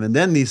really am. And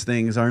then these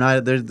things are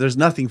not, there's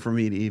nothing for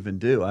me to even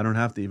do. I don't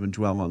have to even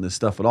dwell on this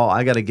stuff at all.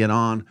 I got to get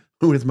on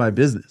with my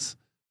business.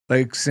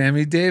 Like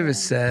Sammy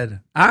Davis said,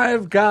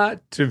 I've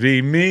got to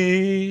be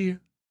me.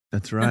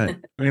 That's right.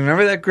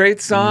 Remember that great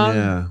song?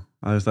 Yeah.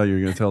 I thought you were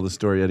going to tell the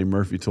story Eddie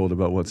Murphy told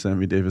about what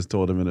Sammy Davis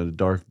told him in a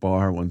dark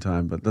bar one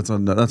time, but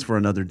that's for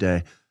another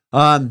day.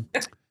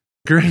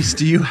 Grace,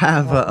 do you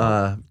have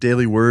a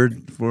daily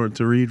word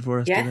to read for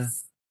us today?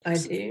 Yes, I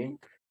do.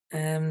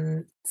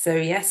 So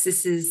yes,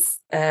 this is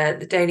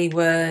the daily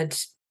word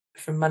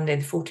from Monday,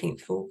 the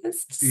 14th of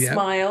August. Yep.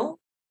 Smile.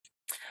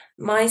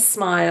 My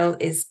smile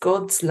is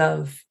God's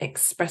love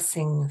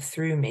expressing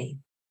through me.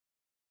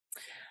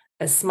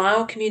 A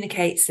smile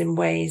communicates in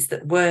ways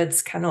that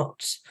words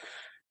cannot.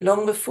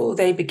 Long before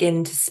they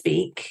begin to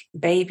speak,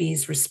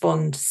 babies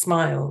respond to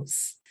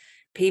smiles.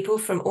 People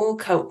from all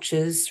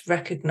cultures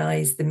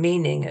recognize the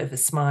meaning of a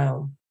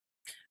smile.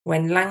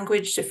 When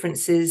language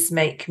differences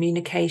make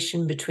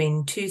communication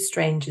between two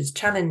strangers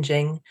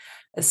challenging,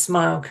 a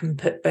smile can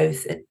put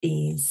both at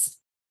ease.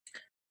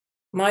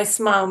 My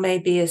smile may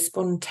be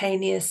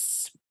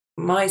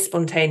my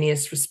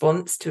spontaneous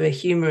response to a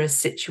humorous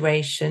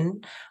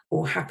situation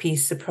or happy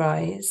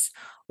surprise,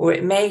 or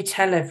it may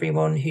tell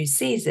everyone who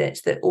sees it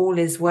that all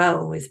is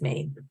well with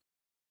me.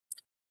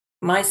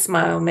 My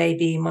smile may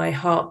be my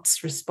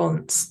heart's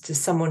response to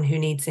someone who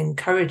needs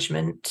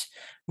encouragement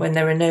when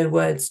there are no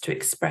words to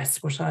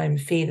express what I am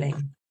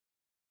feeling.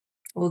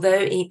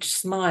 Although each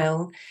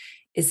smile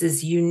is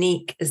as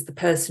unique as the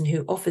person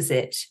who offers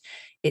it,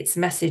 its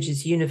message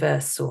is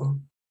universal.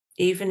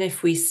 Even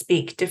if we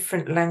speak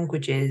different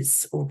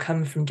languages or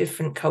come from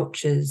different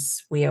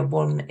cultures, we are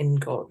one in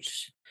God.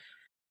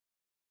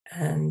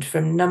 And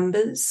from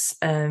Numbers,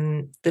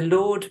 the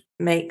Lord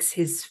makes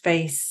his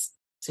face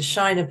to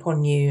shine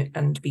upon you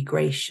and be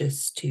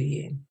gracious to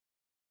you.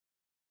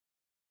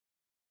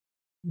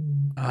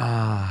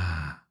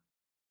 Ah.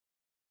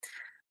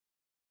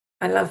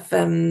 I love,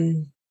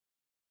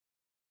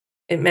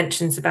 it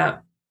mentions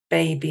about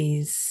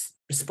babies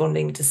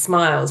responding to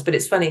smiles, but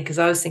it's funny because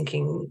I was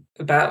thinking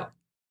about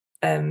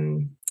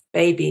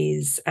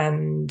babies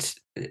and,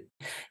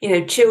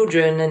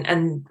 children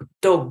and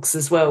dogs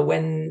as well,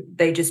 when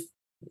they just,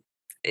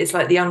 it's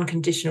like the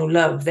unconditional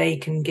love they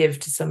can give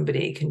to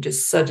somebody can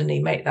just suddenly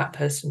make that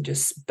person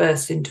just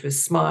burst into a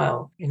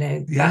smile,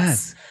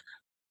 Yes.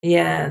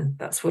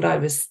 That's what I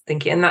was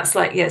thinking. And that's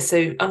like,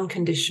 so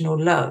unconditional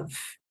love,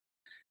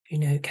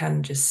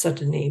 can just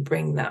suddenly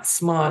bring that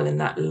smile and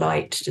that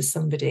light to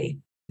somebody.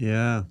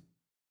 Yeah.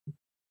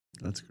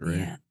 That's great.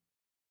 Yeah.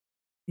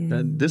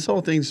 And this whole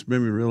thing's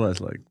made me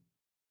realize, like,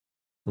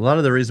 a lot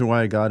of the reason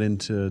why I got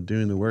into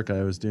doing the work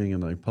I was doing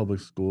in like public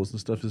schools and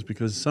stuff is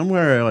because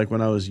somewhere, like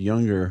when I was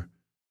younger,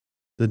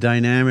 the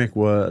dynamic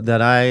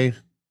that I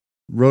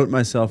wrote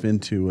myself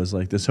into was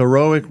like this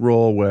heroic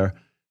role where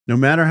no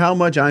matter how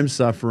much I'm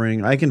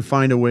suffering, I can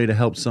find a way to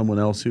help someone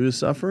else who is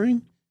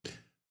suffering.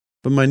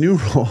 But my new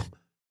role,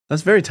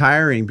 that's very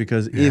tiring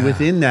because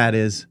within that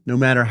is no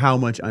matter how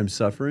much I'm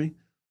suffering.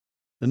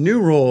 The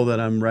new role that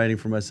I'm writing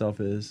for myself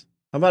is,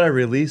 how about I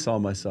release all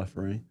my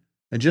suffering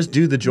and just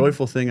do the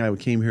joyful thing I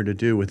came here to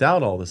do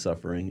without all the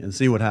suffering and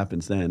see what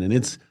happens then. And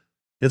it's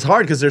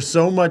hard because there's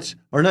so much,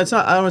 or not, it's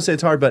not, I don't want to say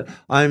it's hard, but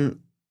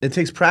it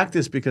takes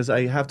practice because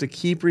I have to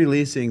keep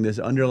releasing this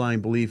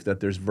underlying belief that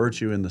there's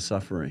virtue in the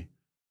suffering,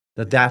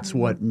 that's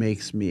what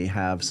makes me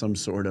have some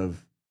sort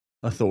of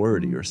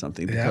authority or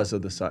something because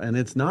of the, and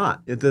it's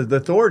not. The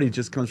authority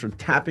just comes from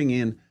tapping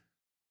in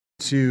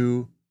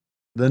to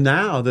the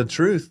now, the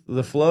truth,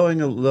 the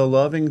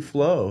loving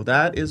flow.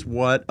 That is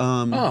what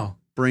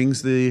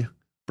brings the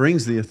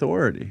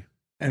authority.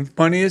 And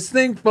funniest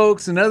thing,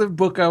 folks, another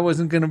book I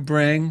wasn't going to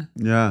bring.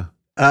 Yeah.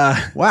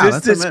 Wow,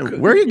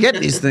 where are you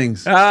getting these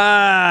things?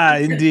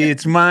 Indy,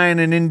 it's mine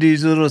and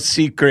Indy's little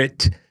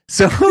secret.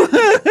 So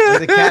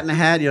like the cat in the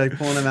hat, you're like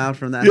pulling them out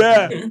from that.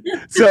 Yeah.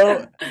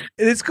 So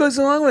this goes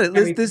along with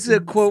it. This is a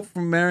quote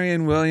from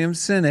Marianne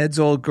Williamson, Ed's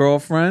old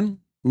girlfriend.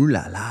 Ooh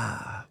la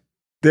la.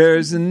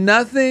 There's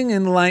nothing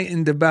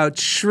enlightened about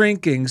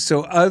shrinking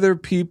so other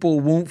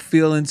people won't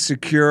feel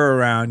insecure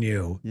around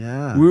you.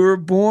 Yeah. We were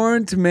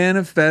born to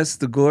manifest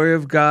the glory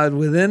of God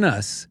within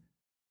us.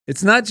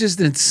 It's not just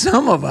in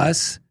some of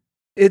us,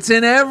 it's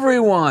in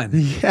everyone.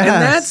 Yes. And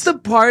that's the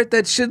part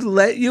that should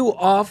let you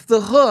off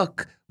the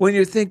hook when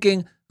you're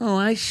thinking, oh,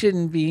 I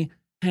shouldn't be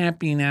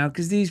happy now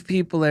because these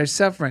people are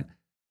suffering.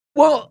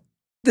 Well,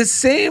 the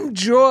same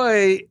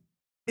joy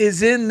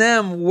is in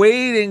them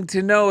waiting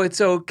to know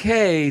it's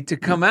okay to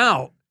come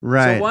out.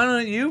 Right. So why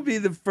don't you be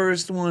the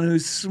first one who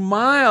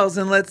smiles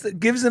and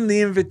gives them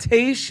the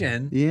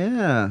invitation?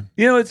 Yeah.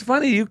 You know, it's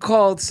funny. You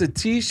called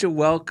Satish a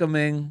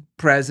welcoming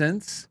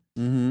presence,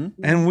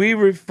 Mm-hmm. and we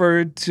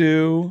referred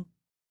to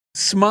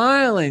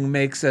smiling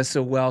makes us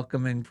a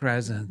welcoming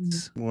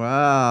presence.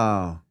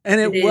 Wow.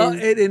 And It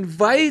it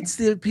invites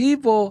the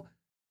people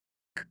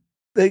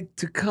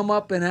to come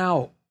up and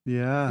out.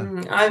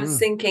 Yeah. I was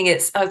thinking I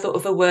thought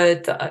of a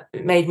word that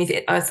made me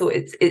think, I thought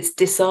it's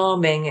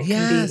disarming. It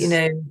can be,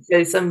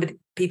 Yes. so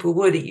people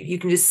would, you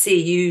can just see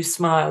you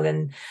smile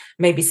and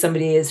maybe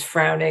somebody is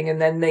frowning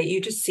and then you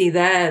just see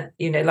their,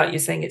 like you're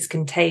saying, it's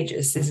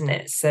contagious, isn't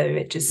it? So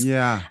it just,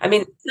 Yeah. I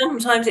mean,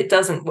 sometimes it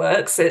doesn't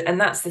work. So, and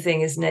that's the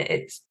thing, isn't it?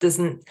 It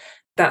doesn't,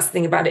 that's the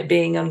thing about it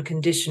being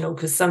unconditional,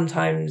 because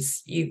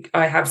sometimes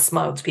I have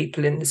smiled to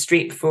people in the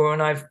street before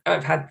and I've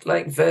had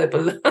like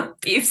verbal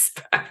abuse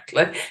back,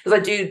 like, because I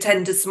do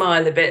tend to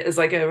smile a bit as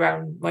I go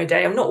around my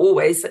day. I'm not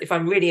always, if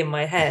I'm really in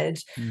my head,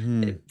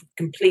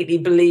 completely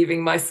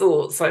believing my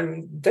thoughts,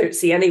 I don't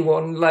see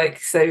anyone,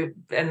 like, so,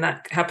 and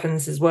that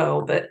happens as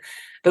well. But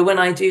when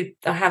I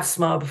have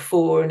smiled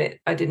before and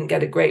I didn't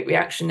get a great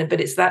reaction,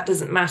 but that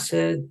doesn't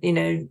matter,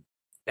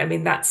 I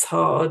mean, that's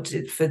hard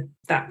for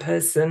that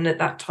person at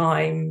that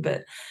time,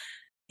 but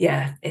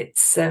yeah, it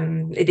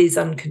is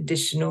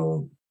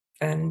unconditional,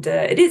 and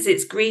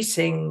it's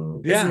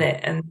greeting, isn't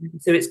it? And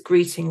so it's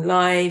greeting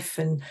life,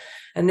 and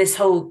this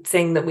whole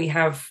thing that we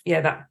have,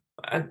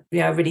 I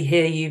really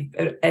hear you,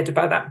 Ed,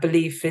 about that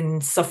belief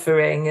in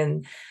suffering,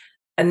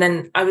 and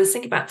then I was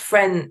thinking about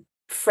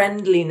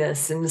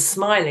friendliness and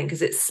smiling,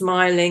 because it's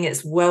smiling,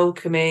 it's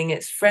welcoming,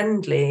 it's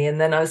friendly. And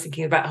then I was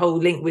thinking about whole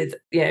link with,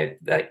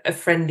 like a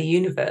friendly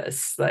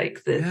universe,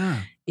 like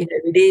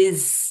it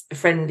is a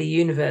friendly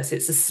universe,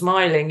 it's a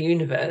smiling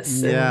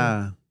universe.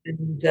 And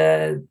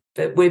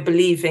but we're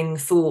believing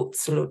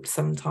thoughts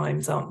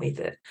sometimes, aren't we,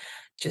 that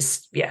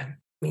just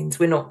means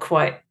we're not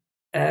quite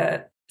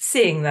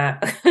seeing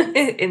that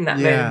in that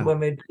moment when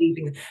we're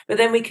believing them. But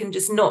then we can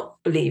just not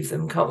believe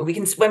them, can't we? We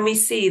can, when we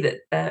see that,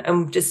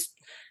 and just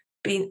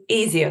be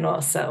easy on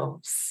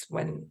ourselves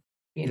when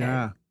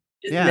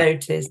just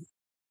notice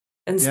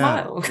and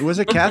smile. Was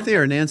it Kathy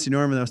or Nancy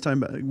Norman that was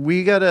talking about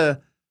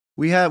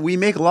we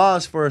make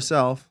laws for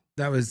ourselves?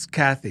 That was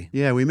Kathy.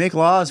 Yeah, we make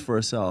laws for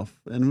ourselves,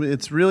 and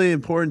it's really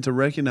important to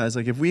recognize,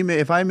 like,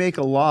 if I make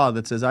a law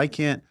that says I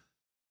can't,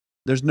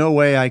 there's no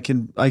way I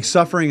can, like,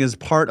 suffering is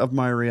part of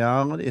my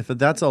reality. If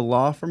that's a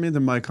law for me,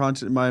 then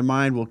my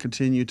mind will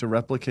continue to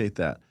replicate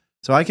that.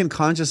 So I can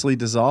consciously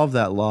dissolve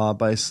that law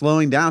by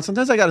slowing down.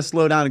 Sometimes I got to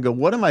slow down and go,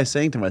 what am I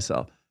saying to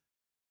myself?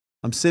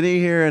 I'm sitting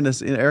here in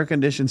this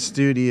air-conditioned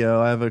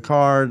studio. I have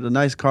a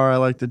nice car I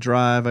like to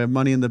drive. I have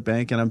money in the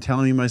bank, and I'm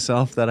telling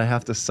myself that I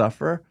have to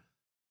suffer.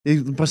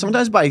 But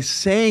sometimes by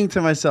saying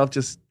to myself,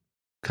 just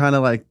kind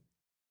of like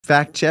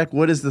fact check,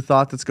 what is the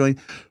thought that's going,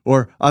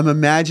 or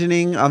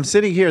I'm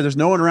sitting here, there's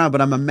no one around,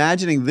 but I'm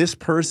imagining this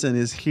person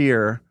is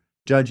here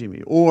judging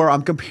me, or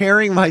I'm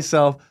comparing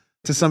myself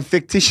to some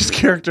fictitious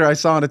character I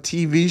saw on a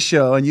TV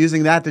show and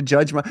using that to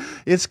judge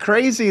it's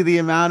crazy the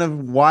amount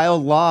of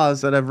wild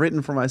laws that I've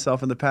written for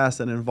myself in the past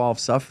that involve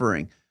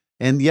suffering.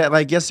 And yet,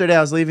 like yesterday, I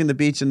was leaving the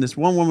beach and this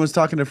one woman was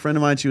talking to a friend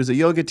of mine. She was a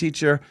yoga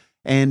teacher,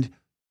 and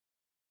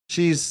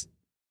she was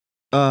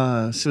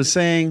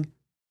saying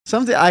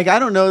something, I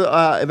don't know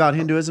about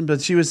Hinduism,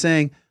 but she was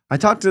saying, I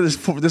talked to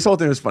this whole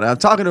thing was funny. I'm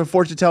talking to a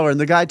fortune teller, and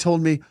the guy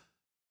told me,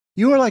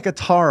 you are like a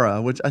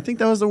Tara, which I think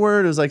that was the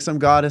word. It was like some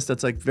goddess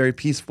that's like very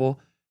peaceful,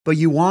 but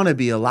you want to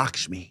be a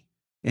Lakshmi.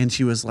 And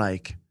she was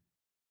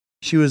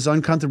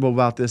uncomfortable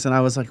about this. And I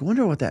was like, I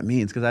wonder what that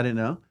means, because I didn't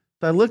know.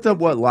 So I looked up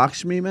what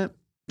Lakshmi meant,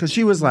 because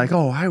she was like,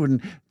 oh,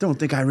 don't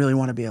think I really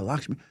want to be a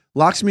Lakshmi.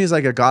 Lakshmi is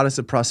like a goddess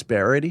of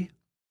prosperity.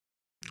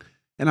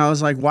 And I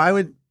was like,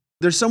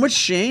 there's so much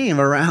shame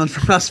around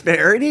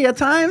prosperity at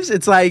times.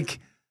 It's like,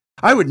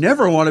 I would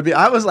never want to be,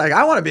 I was like,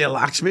 I want to be a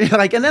Lakshmi. And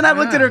then I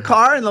looked at her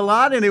car in the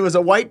lot, and it was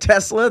a white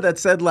Tesla that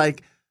said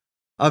like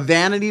a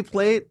vanity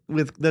plate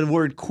with the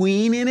word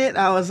queen in it.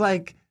 I was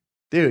like,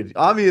 dude,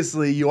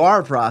 obviously you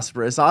are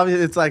prosperous.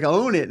 Obviously, it's like,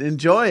 own it,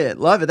 enjoy it,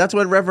 love it. That's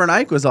what Reverend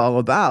Ike was all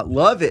about.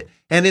 Love it.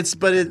 And it's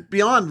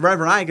beyond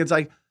Reverend Ike. It's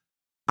like,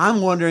 I'm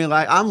wondering,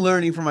 like, I'm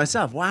learning for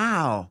myself.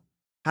 Wow.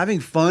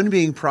 Having fun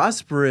being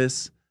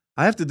prosperous.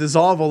 I have to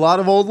dissolve a lot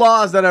of old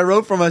laws that I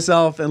wrote for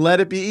myself and let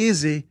it be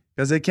easy,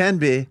 because it can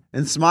be.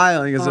 And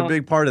smiling is a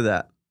big part of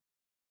that.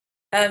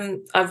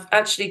 I've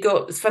actually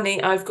got, it's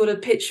funny, I've got a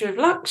picture of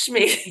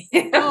Lakshmi.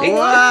 Oh,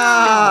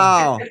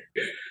 wow.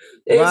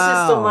 It's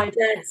just on my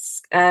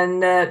desk.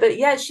 And, but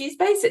yeah, she's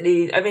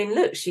basically, I mean,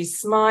 look, she's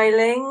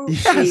smiling.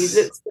 Yes.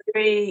 She looks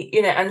very,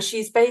 and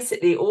she's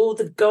basically all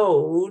the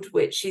gold,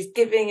 which she's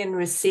giving and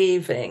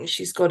receiving.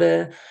 She's got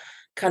a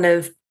kind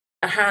of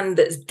a hand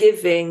that's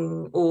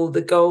giving all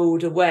the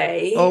gold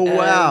away. Oh,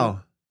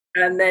 wow.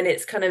 And then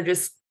it's kind of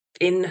just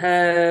in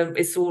her,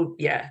 it's all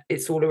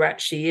around.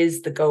 She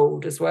is the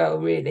gold as well,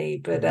 really.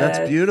 But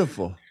that's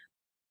beautiful.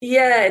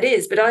 Yeah, it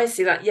is. But I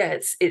see that,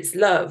 it's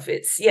love.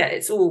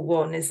 It's all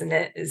one, isn't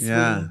it? As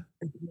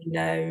we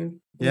know.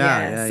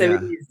 So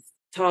it is.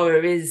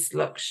 Tara is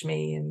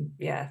Lakshmi, and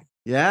Yeah.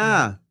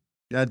 Yeah,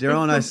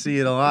 Daryl and I see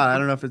it a lot. I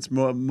don't know if it's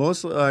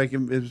mostly like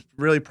it's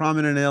really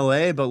prominent in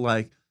LA, but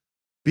like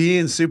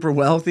being super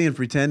wealthy and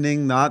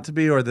pretending not to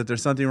be, or that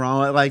there's something wrong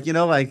with, like,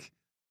 like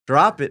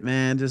drop it,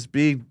 man. Just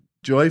be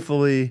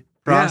joyfully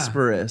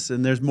prosperous.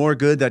 And there's more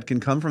good that can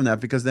come from that,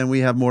 because then we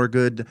have more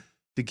good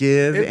to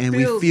give, and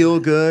we feel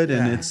good,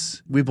 and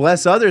we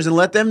bless others and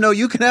let them know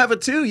you can have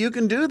it too. You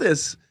can do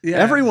this. Yeah.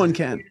 Everyone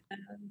can.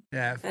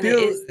 Yeah. And it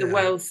is the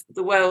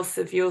wealth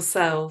of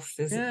yourself,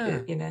 is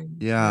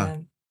Yeah.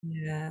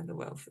 Yeah, the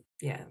wealth.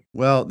 Yeah.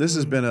 Well, this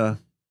has been a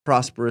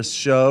prosperous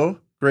show.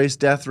 Grace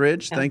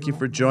Deathridge, thank you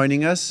for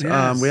joining us.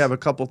 Yes. We have a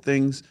couple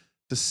things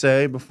to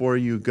say before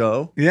you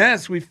go.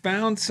 Yes, we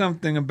found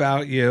something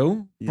about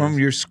you from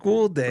your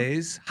school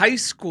days, high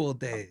school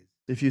days.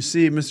 If you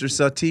see Mr.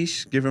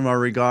 Satish, give him our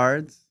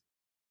regards.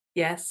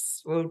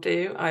 Yes, will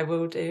do. I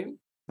will do.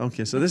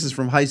 Okay, so this is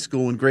from high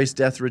school. When Grace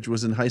Deathridge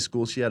was in high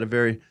school, she had a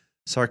very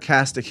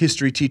sarcastic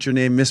history teacher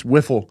named Miss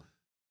Whiffle.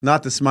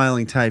 Not the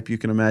smiling type you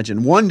can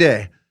imagine. One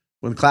day,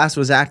 when class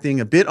was acting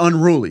a bit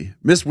unruly,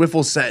 Miss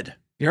Whiffle said,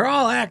 "You're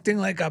all acting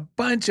like a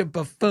bunch of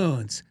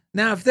buffoons.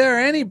 Now, if there are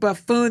any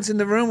buffoons in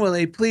the room, will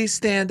they please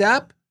stand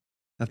up?"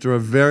 After a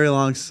very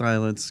long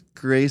silence,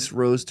 Grace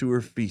rose to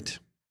her feet.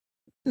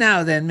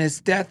 "Now then,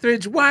 Miss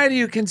Deathridge, why do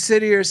you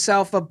consider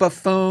yourself a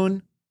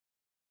buffoon?"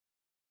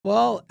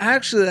 "Well,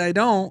 actually, I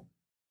don't,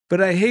 but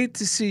I hate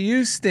to see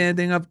you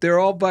standing up there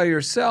all by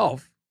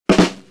yourself."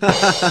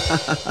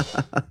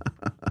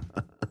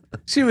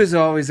 She was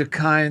always a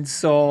kind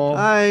soul.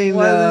 I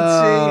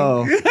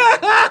know.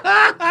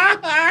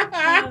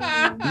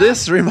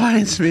 This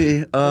reminds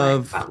me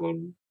of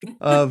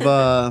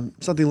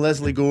something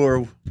Leslie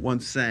Gore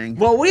once sang.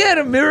 Well, we had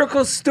a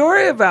miracle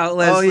story about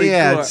Leslie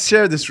Gore.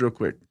 Share this real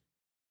quick.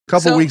 A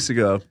couple weeks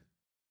ago.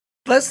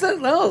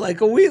 Like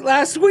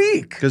last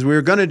week. Because we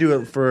were going to do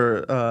it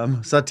for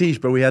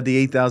Satish, but we had the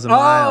 8,000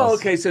 miles. Oh,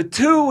 okay. So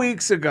 2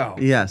 weeks ago.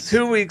 Yes.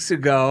 2 weeks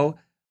ago,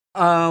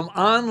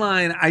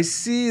 online, I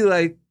see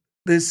like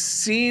this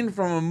scene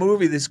from a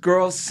movie, this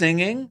girl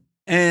singing,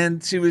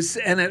 and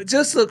it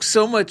just looked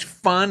so much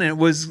fun. And it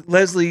was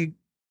Leslie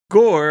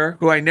Gore,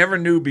 who I never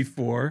knew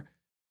before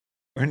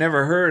or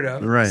never heard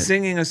of,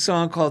 singing a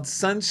song called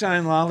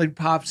Sunshine,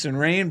 Lollipops, and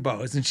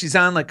Rainbows. And she's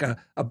on like a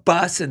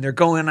bus, and they're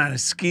going on a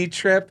ski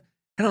trip.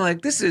 And I'm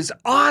like, this is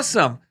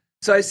awesome.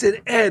 So I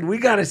said, Ed, we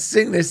got to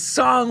sing this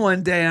song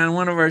one day on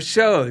one of our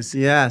shows.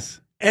 Yes.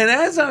 And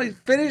as I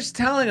finished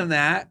telling him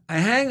that, I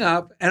hang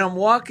up and I'm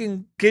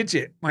walking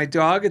Gidget, my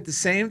dog, at the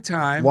same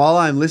time. While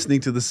I'm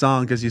listening to the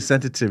song, because you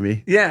sent it to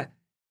me. Yeah.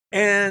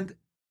 And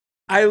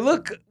I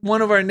look,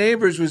 one of our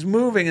neighbors was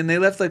moving, and they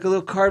left like a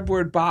little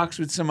cardboard box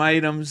with some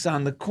items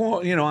on the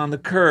on the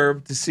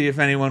curb to see if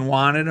anyone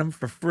wanted them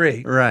for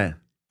free. Right.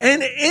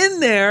 And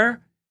in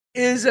there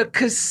is a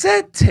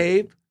cassette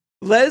tape,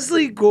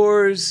 Leslie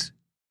Gore's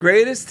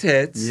Greatest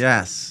Hits.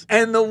 Yes.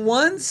 And the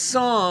one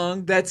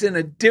song that's in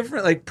a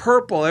different, like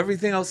purple,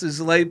 everything else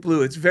is light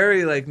blue. It's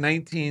very like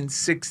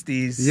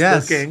 1960s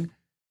looking,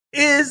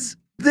 is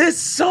this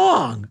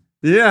song.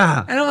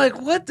 Yeah. And I'm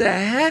like, what the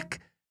heck?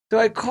 So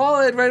I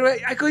call it right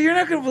away. I go, you're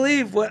not going to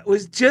believe what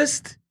was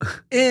just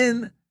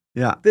in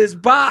this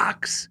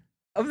box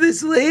of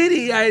this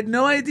lady I had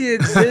no idea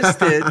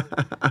existed.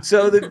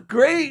 So the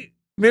great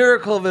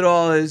miracle of it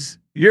all is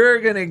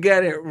you're going to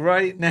get it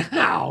right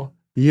now.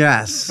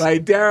 Yes. By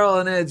Daryl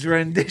and Ed's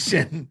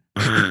rendition.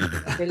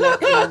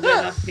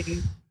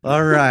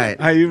 All right.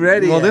 Are you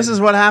ready? Well, Ed? this is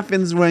what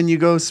happens when you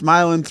go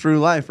smiling through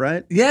life,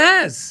 right?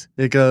 Yes.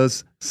 It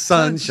goes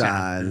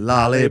sunshine,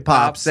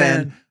 lollipops,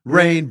 and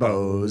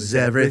rainbows.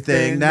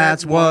 Everything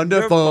that's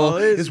wonderful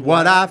is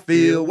what I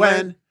feel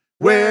when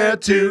we're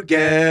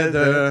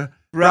together.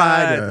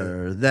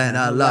 Brighter than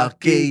a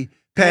lucky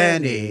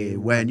penny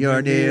when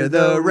you're near,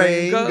 the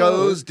rain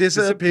goes,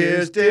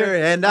 disappears, dear,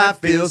 and I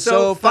feel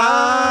so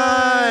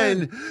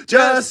fine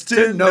just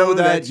to know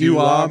that you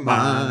are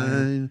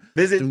mine.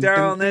 Visit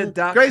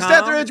DarylNed.com. Grace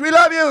Deathridge, we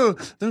love you.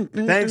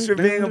 Thanks for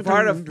being a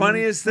part of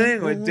Funniest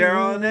Thing with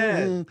Daryl and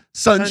Ed.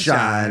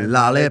 Sunshine,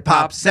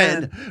 lollipops,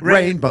 and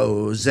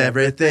rainbows.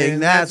 Everything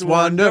that's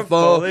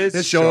wonderful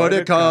is sure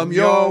to come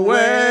your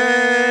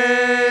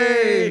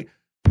way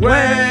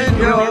when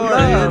your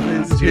love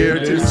is here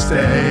to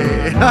stay.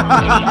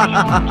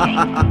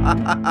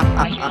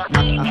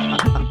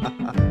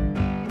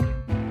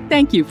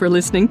 Thank you for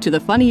listening to The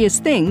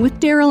Funniest Thing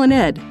with Daryl and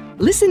Ed.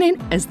 Listen in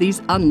as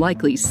these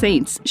unlikely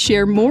saints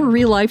share more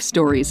real-life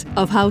stories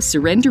of how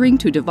surrendering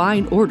to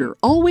divine order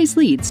always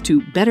leads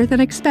to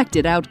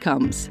better-than-expected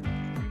outcomes.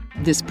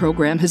 This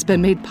program has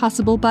been made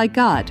possible by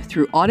God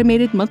through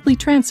automated monthly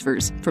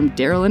transfers from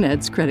Daryl and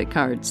Ed's credit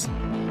cards.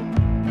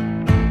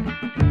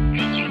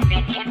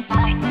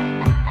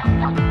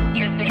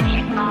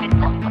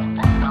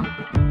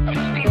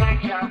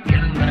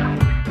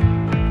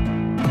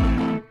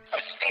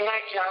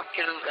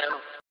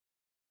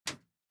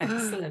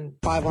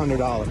 Excellent.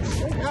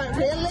 $500.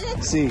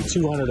 Really? See,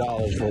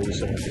 $200 for you,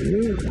 sir.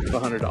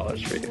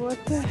 $100 for you.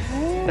 What the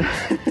heck?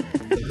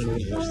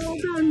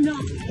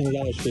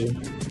 $100 for you.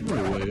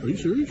 No way. Are you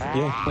serious?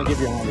 Yeah, I'll give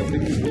you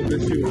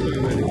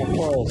 $100. Of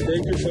course.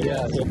 Thank you so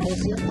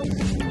much.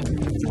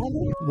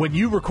 When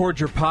you record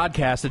your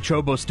podcast at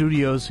Chobo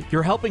Studios,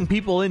 you're helping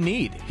people in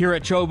need. Here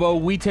at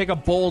Chobo, we take a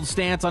bold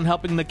stance on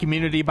helping the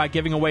community by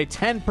giving away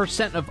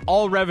 10% of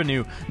all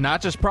revenue,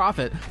 not just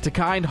profit, to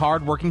kind,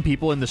 hardworking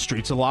people in the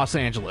streets of Los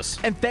Angeles.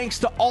 And thanks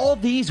to all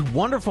these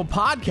wonderful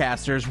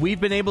podcasters,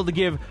 we've been able to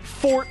give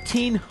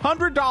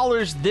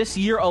 $1,400 this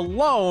year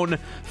alone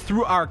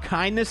through our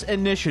kindness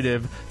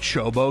initiative,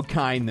 Chobo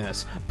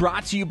Kindness.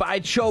 Brought to you by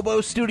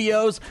Chobo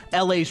Studios,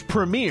 LA's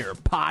premier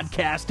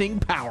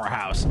podcasting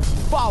powerhouse.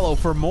 Follow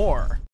for more.